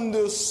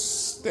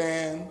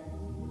understand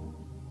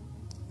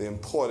the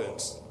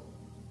importance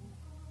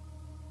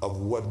of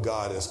what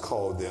God has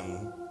called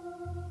them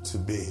to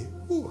be.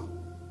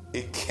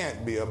 It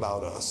can't be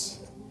about us.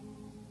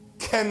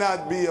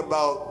 Cannot be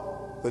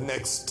about the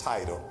next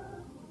title.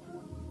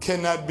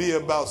 Cannot be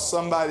about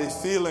somebody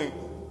feeling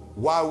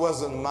why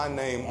wasn't my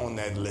name on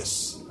that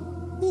list?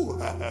 Ooh,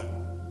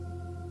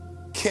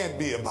 can't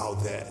be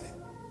about that.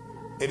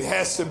 It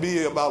has to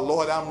be about,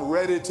 Lord, I'm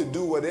ready to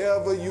do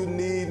whatever you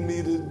need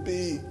me to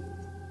be.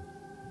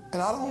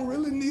 And I don't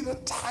really need a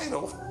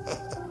title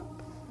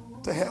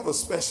to have a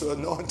special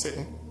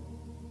anointing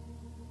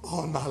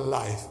on my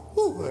life.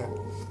 Ooh,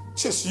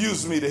 just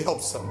use me to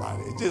help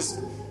somebody. Just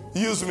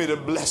use me to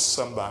bless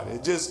somebody.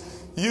 Just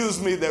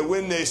use me that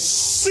when they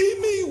see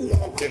me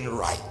walking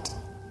right,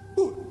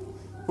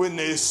 when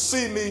they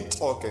see me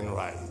talking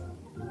right,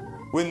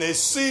 when they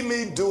see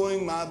me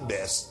doing my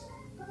best,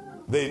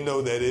 they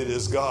know that it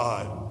is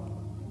God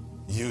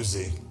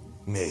using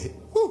me.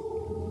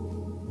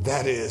 Woo.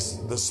 That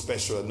is the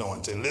special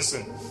anointing.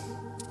 Listen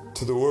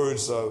to the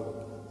words of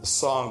a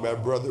song by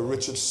Brother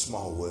Richard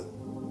Smallwood.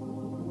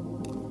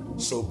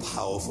 So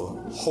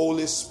powerful.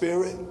 Holy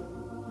Spirit,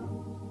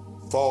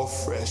 fall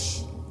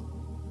fresh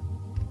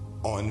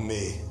on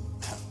me.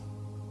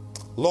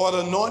 Lord,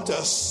 anoint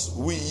us.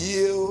 We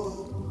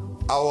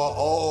yield our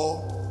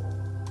all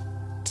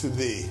to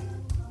thee.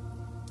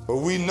 For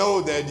we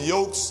know that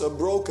yokes are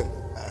broken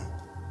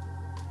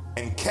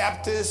and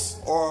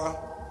captives are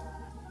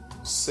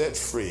set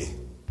free.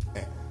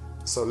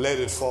 So let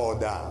it fall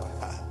down.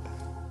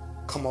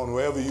 Come on,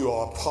 wherever you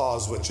are,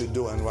 pause what you're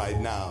doing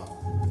right now.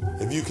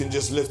 If you can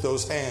just lift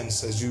those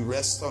hands as you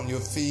rest on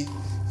your feet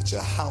at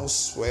your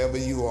house, wherever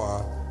you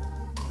are,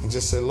 and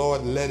just say,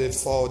 Lord, let it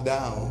fall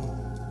down.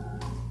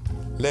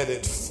 Let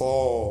it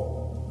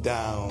fall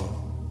down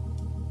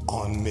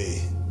on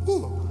me.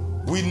 Woo.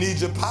 We need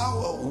your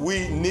power.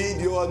 We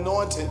need your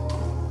anointing.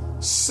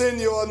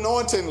 Send your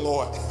anointing,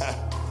 Lord.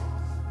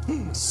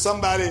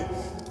 Somebody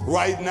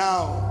right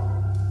now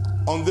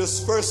on this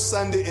first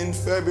Sunday in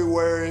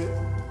February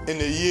in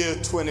the year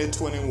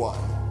 2021,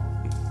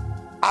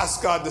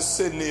 ask God to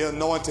send the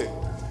anointing.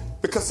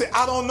 Because see,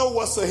 I don't know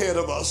what's ahead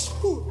of us.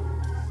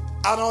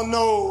 I don't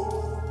know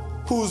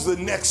who's the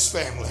next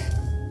family.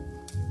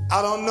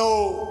 I don't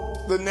know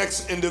the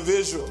next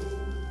individual.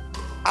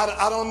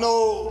 I don't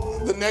know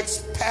the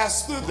next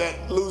pastor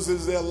that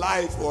loses their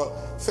life or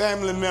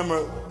family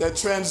member that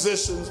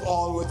transitions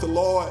on with the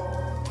Lord.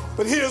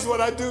 But here's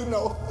what I do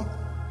know.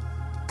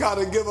 God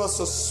will give us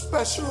a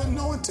special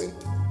anointing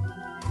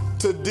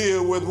to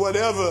deal with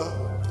whatever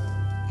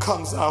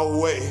comes our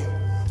way.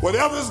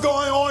 Whatever's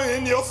going on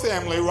in your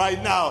family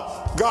right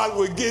now, God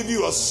will give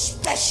you a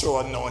special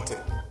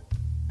anointing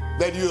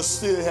that you'll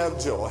still have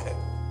joy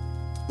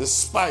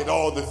despite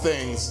all the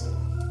things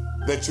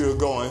that you're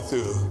going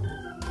through.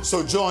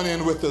 So join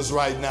in with us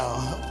right now.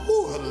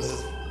 Ooh, a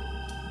little.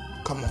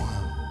 Come on.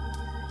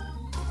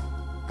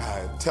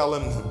 Tell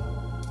him,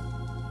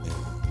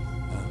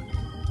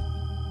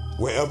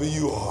 wherever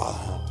you are,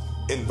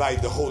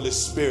 invite the Holy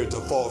Spirit to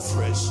fall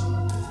fresh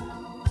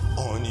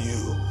on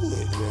you.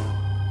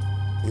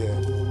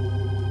 Yeah.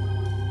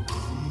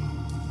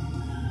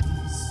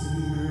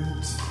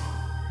 Spirit.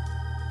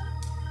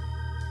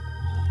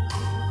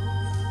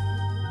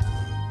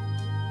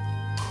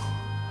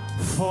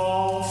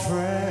 Fall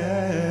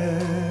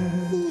fresh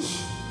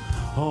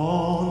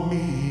on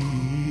me.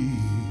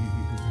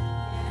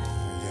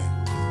 Yeah.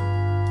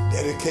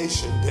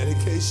 Dedication.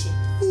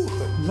 Ooh.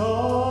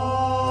 Lord,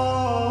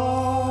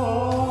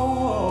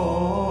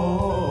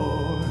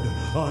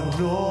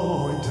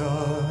 anoint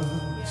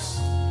us.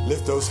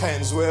 Lift those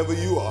hands wherever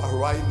you are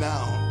right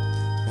now.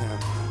 Yeah.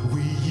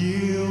 We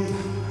yield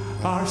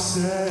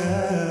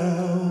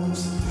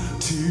ourselves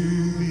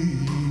to thee.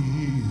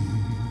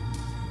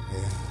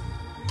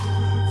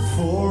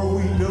 For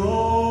we know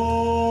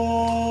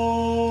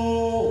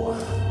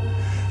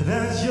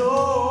that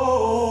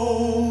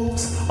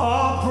yokes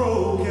are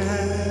broken.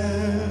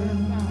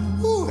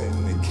 Ooh,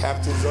 and the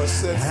captives are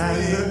set free.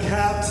 And the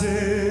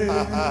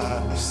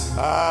captives,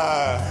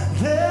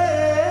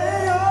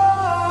 they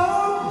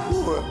are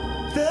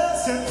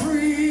set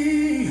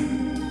free.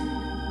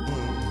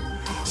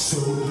 So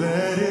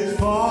let it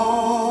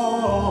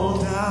fall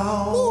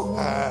down.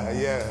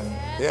 Yeah.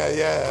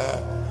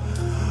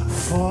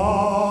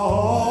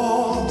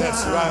 Fall.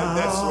 That's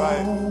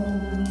right.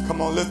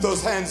 Come on, lift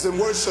those hands and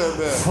worship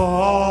it.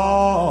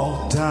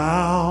 Fall down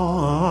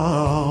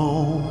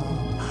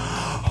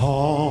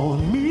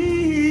on me.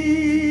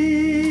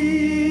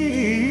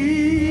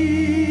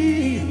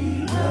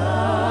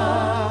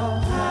 The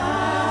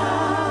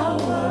power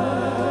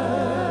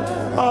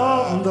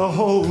of the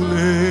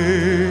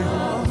Holy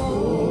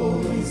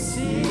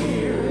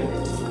Spirit.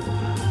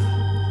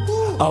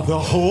 Of the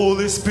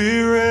Holy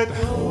Spirit.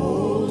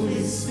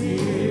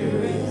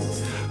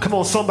 Come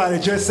on, somebody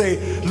just say,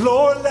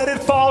 Lord, let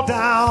it fall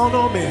down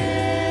on me.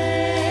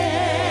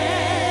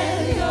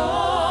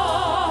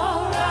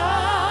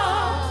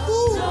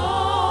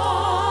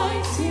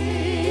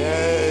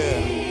 Yeah.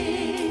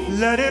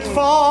 Let it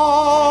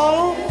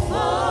fall.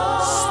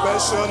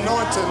 Special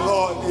anointing,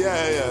 Lord.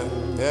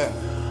 Yeah.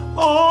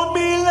 On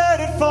me, let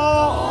it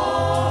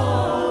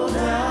fall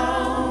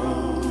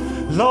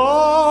down.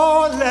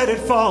 Lord, let it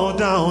fall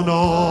down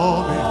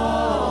on me.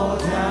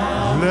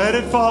 Let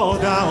it fall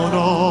down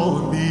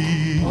on me.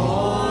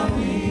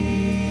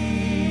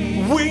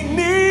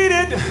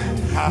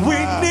 We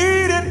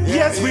need it.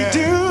 Yes, we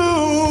do.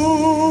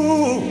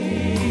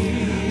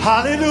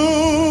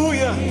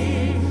 Hallelujah.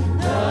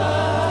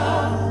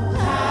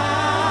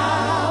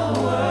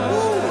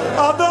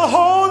 Of the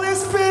Holy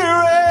Spirit.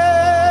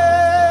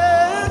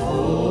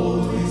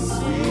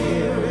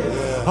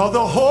 Of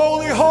the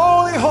Holy,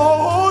 Holy,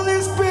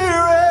 Holy Spirit.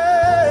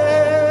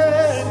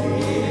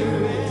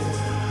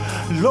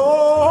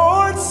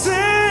 Lord,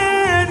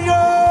 send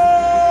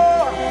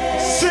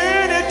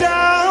it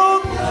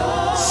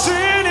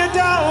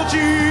down,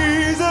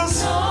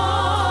 Jesus,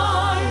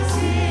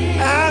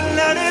 and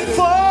let it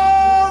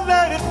fall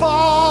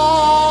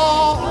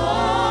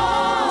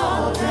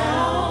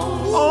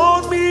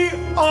on me.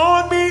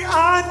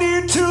 I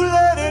need to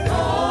let it.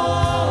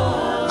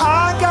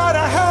 I gotta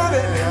have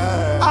it.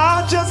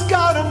 I just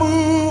gotta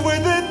move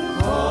with it.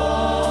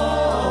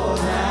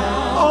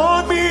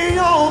 On me.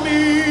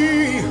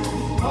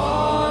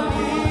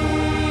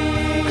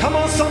 Come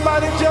on,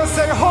 somebody just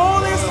say,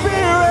 Holy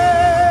Spirit.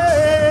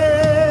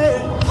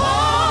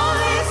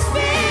 Holy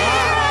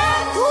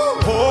Spirit.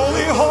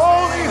 Holy,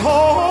 holy,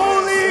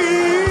 holy.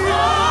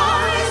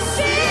 Holy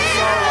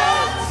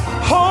Spirit.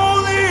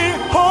 Holy,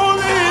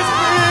 Holy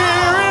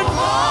Spirit.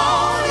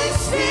 Holy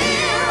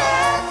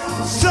Spirit.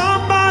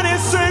 Somebody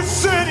say,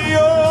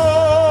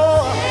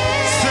 Senor.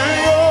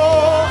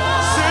 Senor.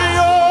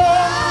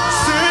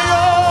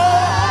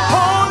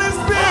 Holy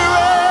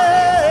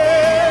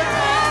Spirit.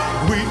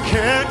 We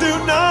can't do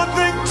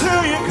nothing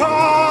till you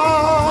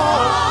come.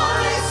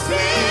 Holy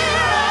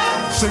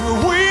Spirit. Sing,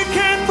 we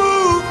can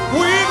move.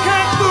 Holy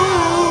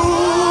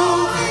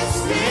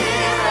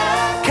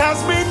Spirit.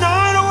 Cast me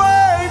not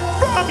away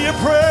from your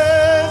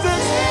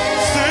presence.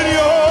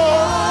 Senor.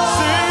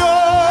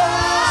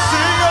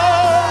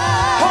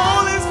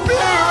 Holy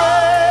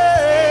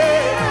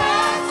Spirit.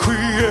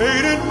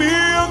 Created me a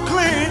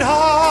clean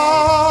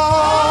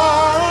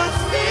heart.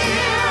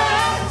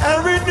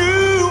 And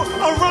renew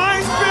a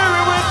right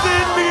spirit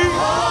within me.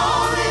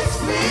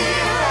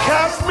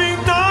 Cast me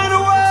not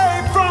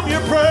away from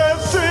your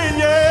presence.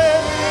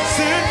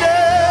 Senor.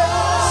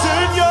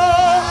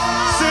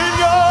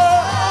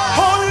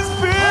 Holy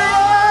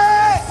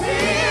Spirit.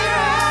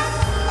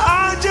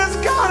 I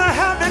just gotta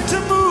have it to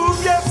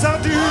move. Yes, I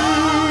do.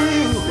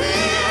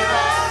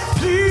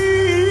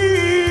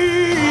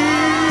 Please.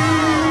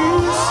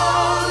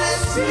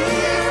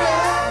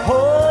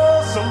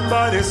 Oh,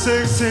 somebody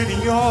say,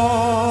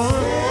 Senor.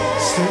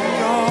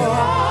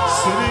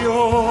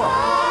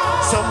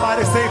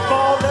 Somebody say,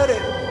 fall, let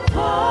it.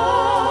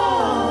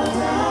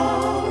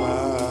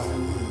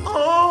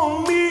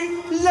 On me,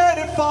 let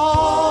it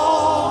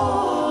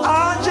fall.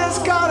 I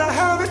just gotta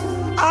have it.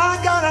 I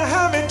gotta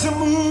have it to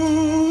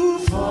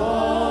move.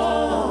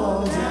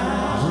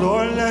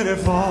 Lord, let it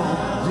fall.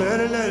 Let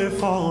it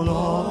fall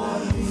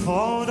on.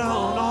 Fall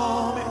down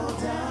on me.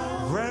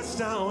 Rest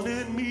down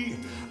in me.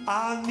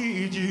 I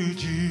need you,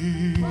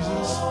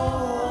 Jesus.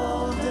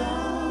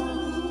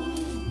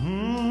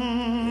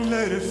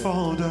 Let it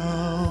fall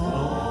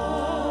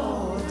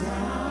down.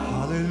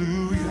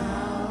 Hallelujah.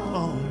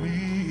 On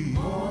me.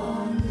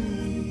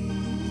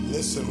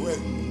 Listen,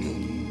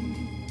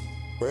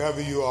 wherever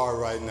you are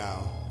right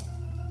now,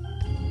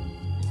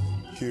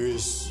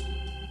 here's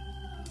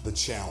the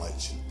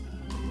challenge.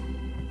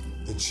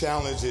 The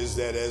challenge is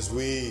that as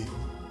we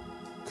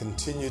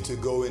continue to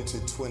go into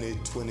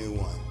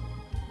 2021,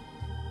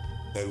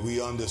 that we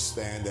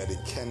understand that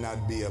it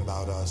cannot be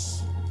about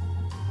us.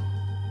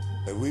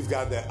 That we've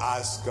got to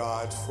ask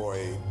God for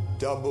a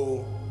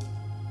double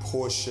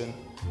portion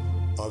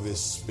of His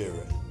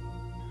Spirit,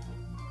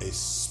 a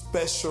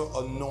special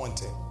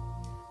anointing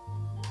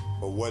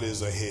for what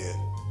is ahead,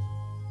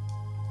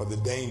 for the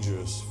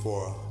dangers,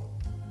 for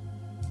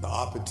the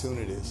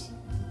opportunities,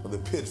 for the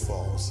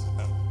pitfalls,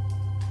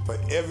 for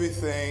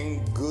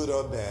everything good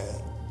or bad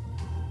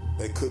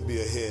that could be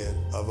ahead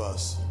of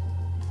us.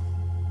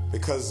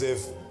 Because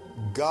if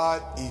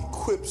God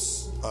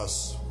equips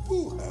us,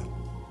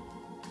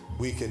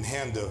 we can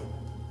handle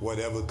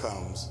whatever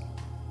comes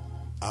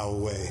our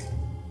way.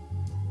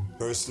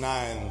 Verse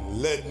 9,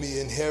 let me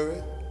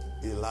inherit,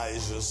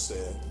 Elijah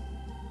said,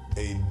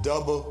 a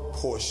double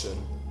portion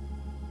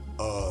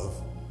of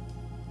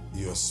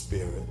your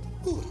spirit.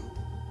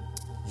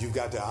 You've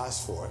got to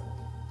ask for it.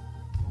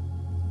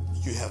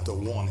 You have to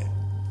want it.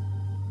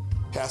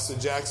 Pastor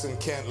Jackson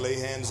can't lay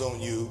hands on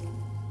you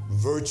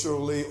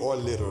virtually or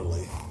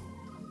literally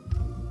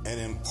and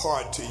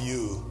impart to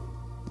you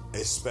a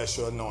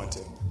special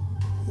anointing.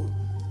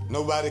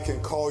 Nobody can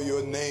call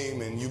your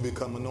name and you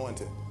become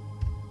anointed.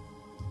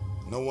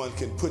 No one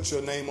can put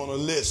your name on a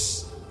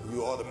list.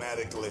 You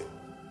automatically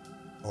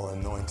are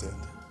anointed.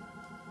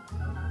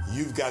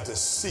 You've got to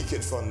seek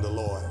it from the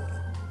Lord.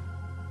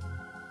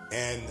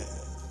 And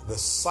the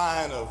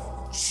sign of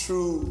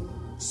true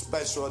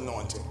special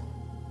anointing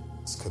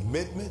is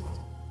commitment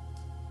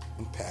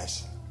and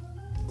passion.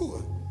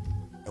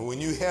 And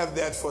when you have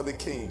that for the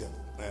kingdom,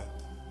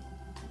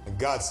 and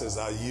God says,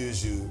 I'll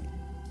use you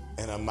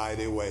in a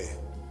mighty way.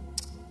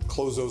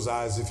 Close those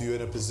eyes if you're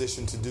in a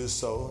position to do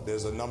so.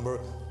 There's a number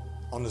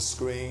on the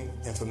screen,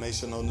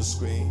 information on the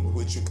screen,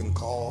 which you can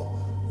call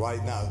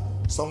right now.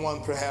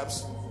 Someone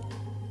perhaps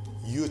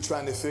you're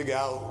trying to figure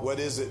out what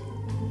is it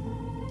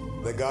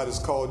that God has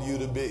called you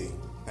to be.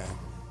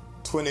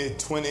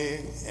 2020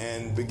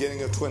 and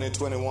beginning of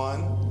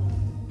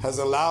 2021 has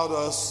allowed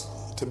us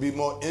to be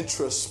more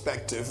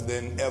introspective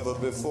than ever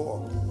before.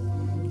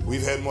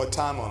 We've had more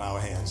time on our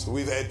hands.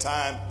 We've had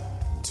time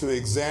to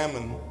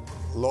examine,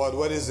 Lord,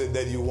 what is it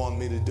that you want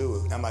me to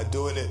do? Am I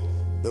doing it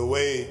the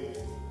way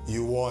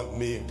you want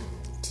me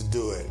to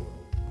do it?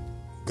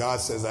 God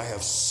says, I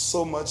have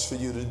so much for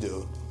you to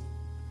do,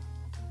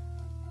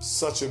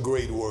 such a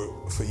great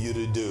work for you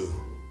to do.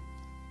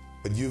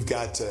 But you've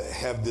got to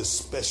have this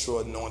special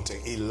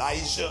anointing.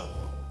 Elijah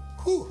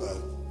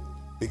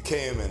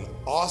became an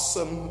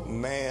awesome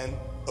man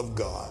of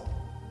God.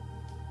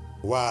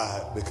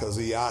 Why? Because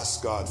he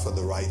asked God for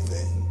the right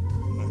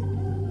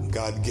thing.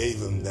 God gave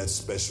him that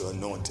special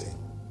anointing.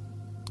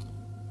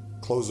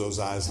 Close those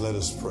eyes. Let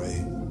us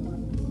pray.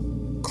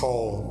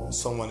 Call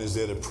someone is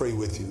there to pray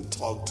with you,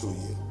 talk to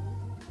you.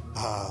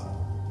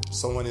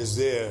 Someone is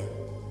there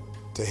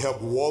to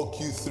help walk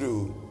you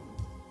through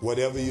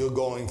whatever you're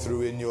going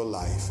through in your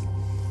life.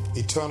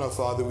 Eternal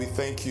Father, we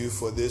thank you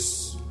for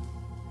this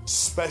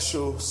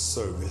special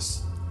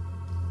service.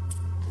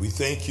 We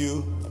thank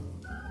you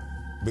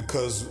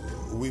because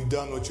we've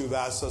done what you've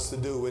asked us to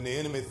do. When the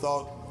enemy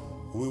thought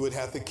we would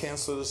have to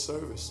cancel the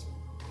service,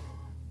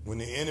 when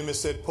the enemy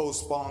said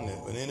postpone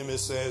it, when the enemy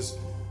says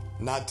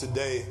not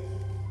today,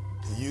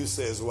 you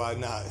says why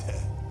not?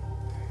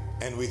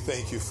 And we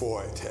thank you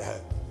for it.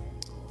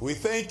 We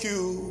thank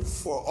you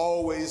for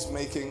always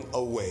making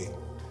a way.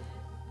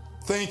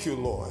 Thank you,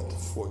 Lord,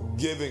 for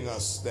giving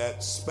us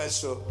that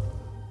special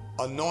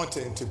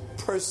anointing to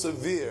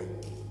persevere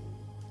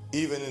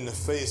even in the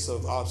face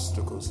of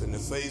obstacles, in the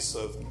face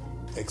of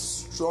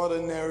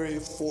extraordinary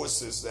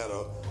forces that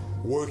are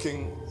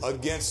working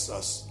against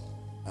us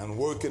and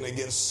working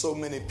against so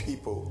many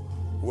people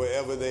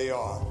wherever they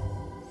are.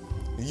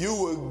 You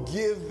will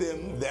give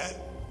them that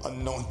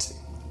anointing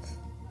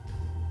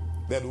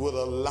that would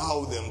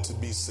allow them to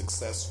be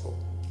successful.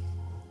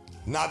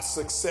 Not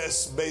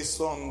success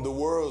based on the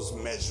world's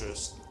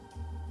measures,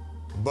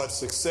 but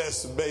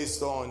success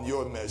based on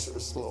your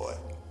measures, Lord.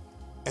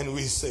 And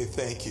we say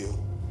thank you.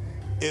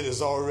 It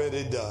is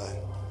already done.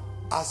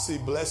 I see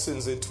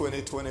blessings in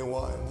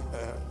 2021.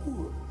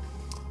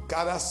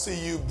 God, I see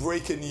you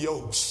breaking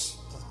yokes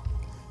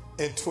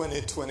in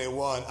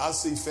 2021. I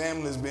see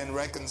families being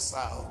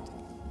reconciled.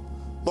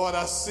 Lord,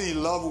 I see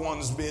loved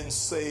ones being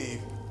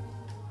saved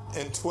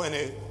in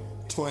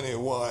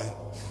 2021.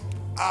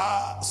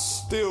 I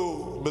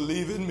still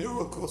believe in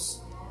miracles.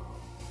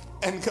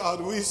 And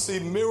God, we see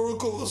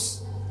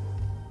miracles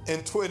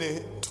in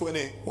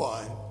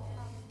 2021.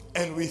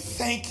 And we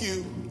thank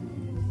you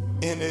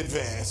in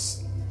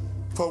advance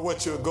for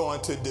what you're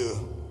going to do.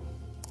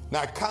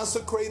 Now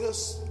consecrate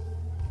us,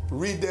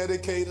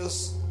 rededicate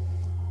us,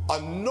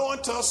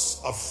 anoint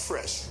us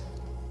afresh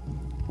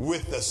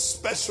with the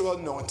special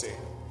anointing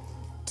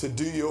to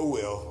do your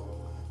will.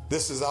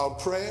 This is our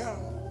prayer.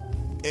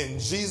 In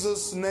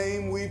Jesus'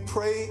 name we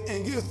pray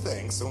and give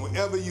thanks. And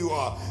wherever you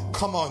are,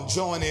 come on,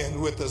 join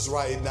in with us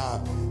right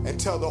now and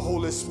tell the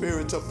Holy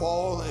Spirit to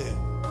fall in.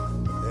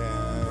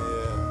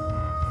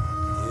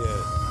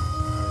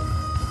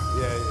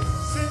 Yeah.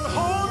 Sing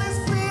Holy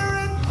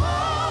Spirit.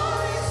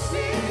 Holy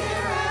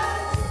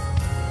Spirit.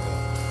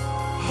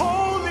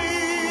 Holy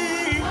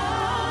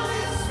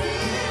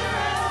Spirit.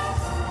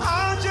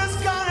 I just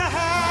gotta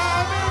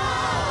have it.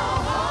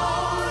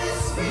 Holy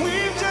Spirit.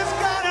 We've just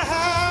gotta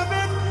have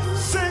it.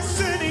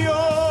 Sing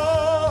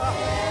your.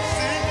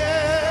 Sing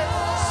it.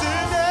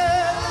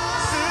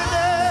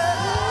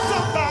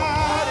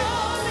 Somebody.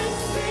 Holy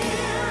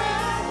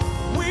Spirit.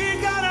 We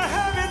gotta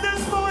have it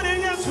this morning.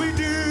 Yes, we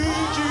do.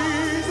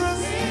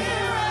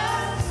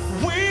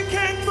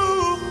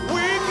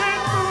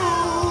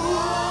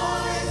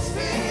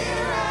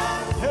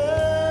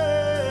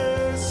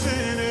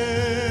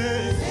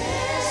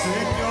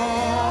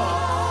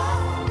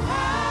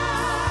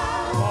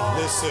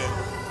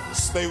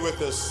 Stay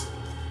with us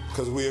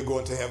because we are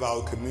going to have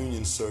our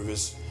communion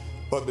service.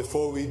 But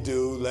before we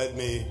do, let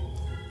me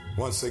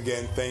once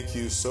again thank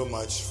you so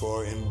much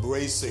for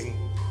embracing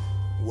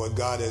what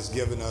God has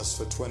given us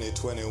for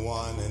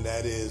 2021, and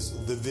that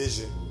is the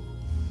vision.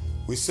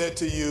 We said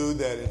to you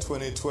that in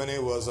 2020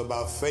 was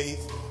about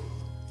faith,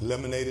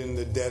 eliminating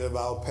the debt of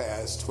our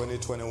past.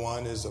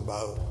 2021 is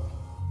about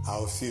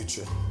our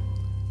future.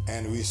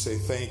 And we say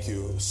thank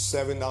you.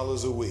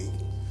 $7 a week.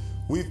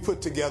 We've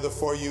put together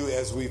for you,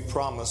 as we've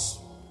promised,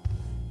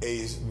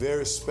 a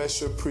very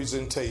special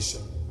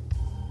presentation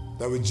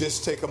that would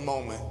just take a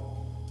moment.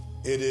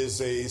 It is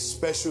a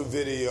special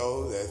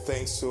video that,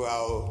 thanks to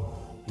our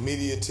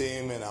media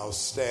team and our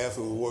staff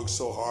who worked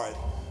so hard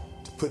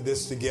to put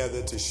this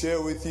together, to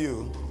share with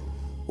you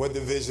what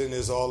the vision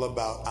is all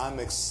about. I'm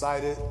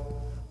excited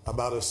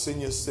about a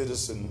senior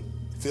citizen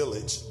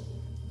village.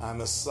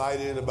 I'm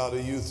excited about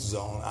a youth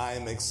zone. I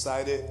am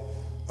excited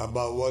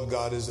about what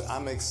God is.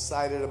 I'm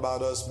excited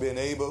about us being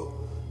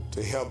able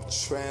to help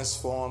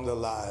transform the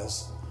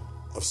lives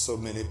of so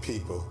many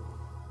people.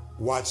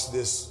 Watch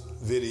this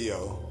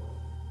video,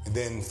 and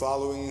then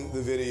following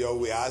the video,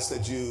 we ask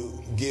that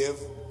you give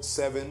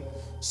 7.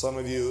 Some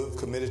of you have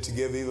committed to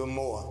give even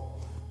more.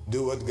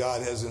 Do what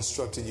God has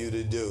instructed you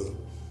to do.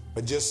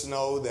 But just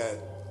know that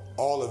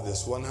all of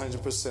this,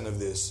 100% of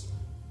this,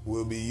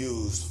 will be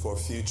used for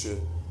future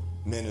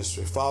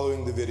ministry.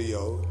 Following the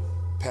video,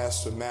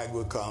 Pastor Matt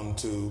will come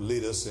to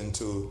lead us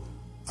into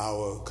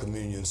our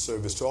communion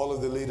service. To all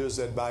of the leaders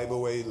at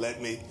Bible Way,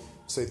 let me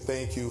say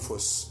thank you for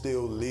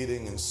still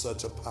leading in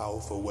such a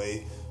powerful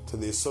way. To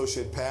the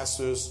associate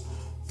pastors,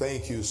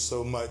 thank you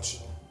so much.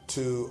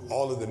 To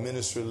all of the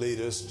ministry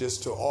leaders,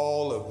 just to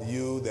all of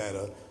you that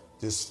are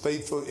just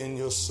faithful in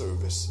your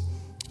service,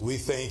 we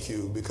thank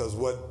you, because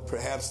what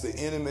perhaps the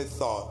enemy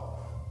thought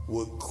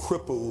would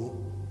cripple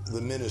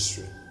the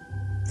ministry,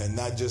 and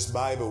not just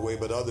Bible Way,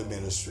 but other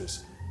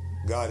ministries,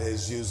 God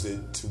has used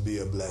it to be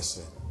a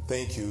blessing.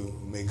 Thank you.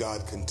 May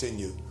God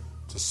continue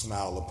to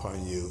smile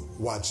upon you.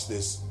 Watch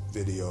this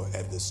video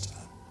at this time.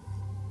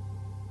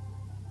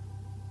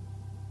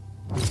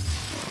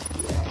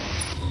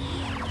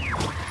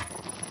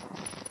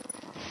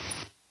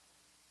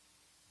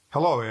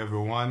 Hello,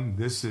 everyone.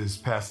 This is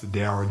Pastor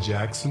Darrell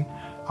Jackson.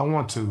 I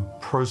want to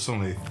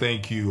personally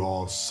thank you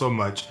all so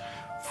much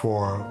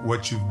for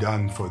what you've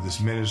done for this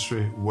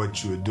ministry,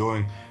 what you're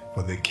doing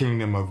for the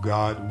kingdom of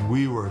God.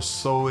 We were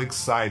so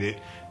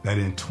excited that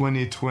in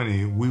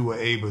 2020, we were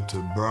able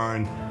to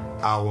burn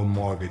our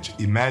mortgage.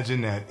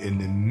 Imagine that in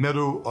the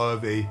middle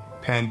of a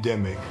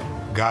pandemic,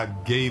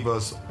 God gave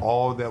us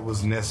all that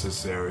was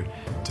necessary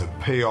to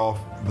pay off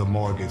the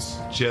mortgage,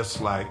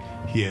 just like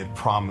He had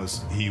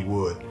promised He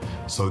would.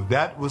 So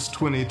that was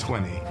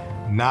 2020.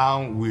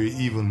 Now we're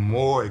even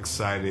more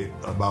excited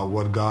about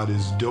what God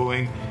is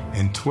doing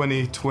in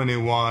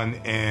 2021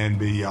 and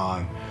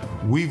beyond.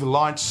 We've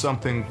launched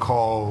something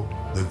called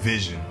the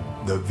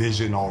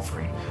Vision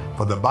Offering.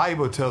 For the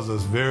Bible tells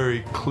us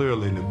very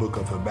clearly in the book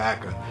of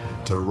Habakkuk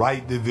to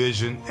write the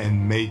vision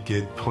and make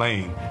it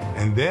plain.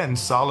 And then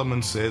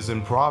Solomon says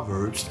in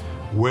Proverbs,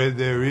 where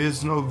there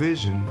is no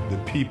vision, the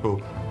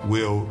people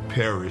will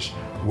perish.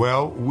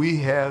 Well, we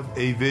have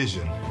a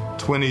vision.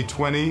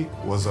 2020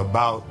 was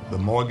about the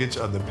mortgage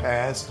of the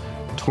past.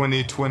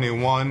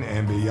 2021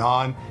 and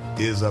beyond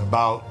is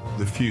about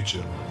the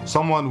future.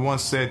 Someone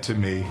once said to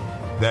me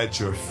that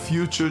your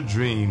future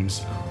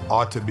dreams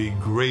ought to be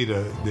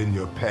greater than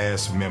your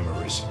past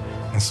memories.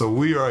 And so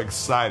we are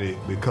excited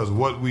because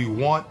what we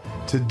want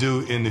to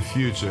do in the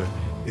future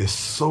is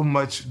so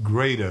much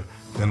greater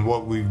than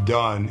what we've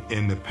done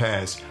in the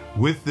past.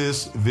 With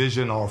this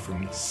vision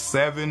offering,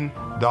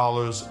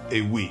 $7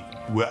 a week.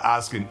 We're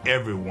asking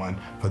everyone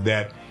for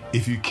that.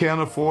 If you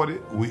can't afford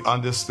it, we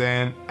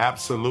understand,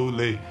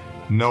 absolutely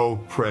no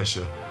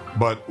pressure.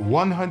 But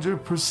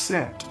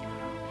 100%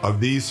 of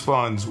these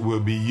funds will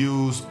be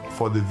used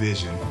for the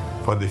vision,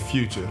 for the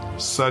future,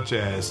 such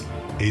as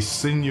a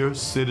senior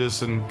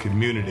citizen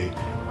community,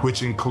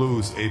 which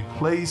includes a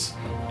place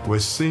where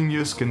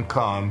seniors can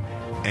come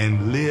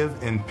and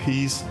live in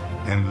peace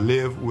and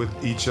live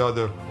with each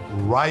other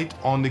right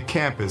on the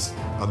campus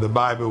of the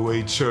Bible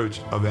Way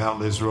Church of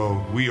Atlas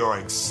Road. We are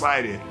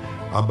excited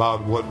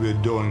about what we're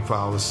doing for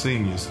our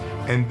seniors.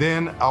 And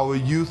then our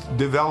youth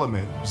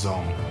development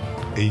zone,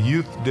 a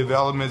youth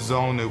development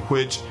zone in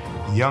which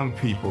young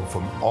people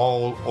from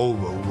all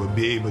over will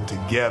be able to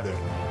gather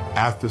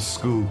after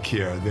school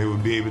care. They will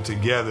be able to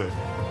gather,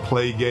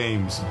 play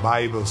games,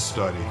 Bible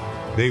study.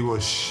 They will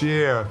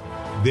share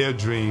their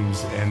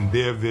dreams and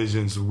their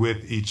visions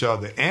with each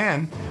other,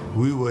 and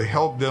we will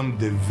help them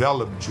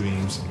develop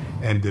dreams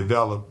and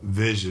develop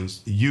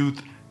visions.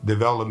 Youth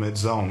Development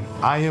Zone.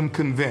 I am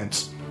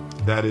convinced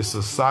that a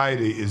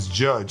society is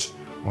judged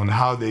on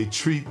how they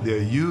treat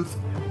their youth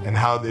and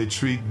how they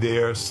treat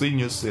their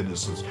senior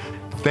citizens.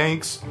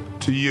 Thanks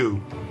to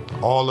you,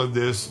 all of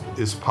this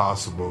is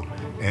possible,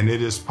 and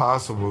it is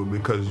possible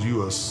because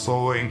you are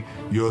sowing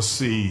your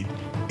seed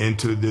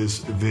into this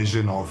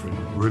vision offering.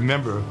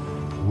 Remember,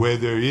 where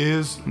there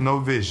is no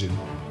vision,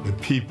 the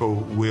people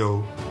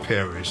will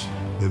perish.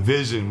 The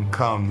vision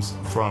comes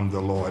from the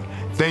Lord.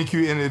 Thank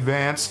you in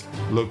advance.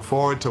 Look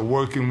forward to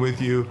working with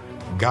you.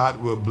 God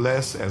will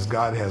bless as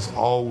God has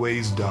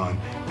always done.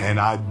 And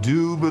I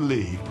do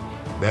believe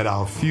that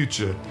our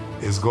future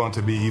is going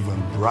to be even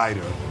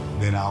brighter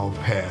than our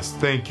past.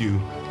 Thank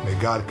you. May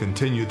God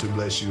continue to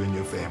bless you and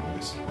your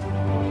families.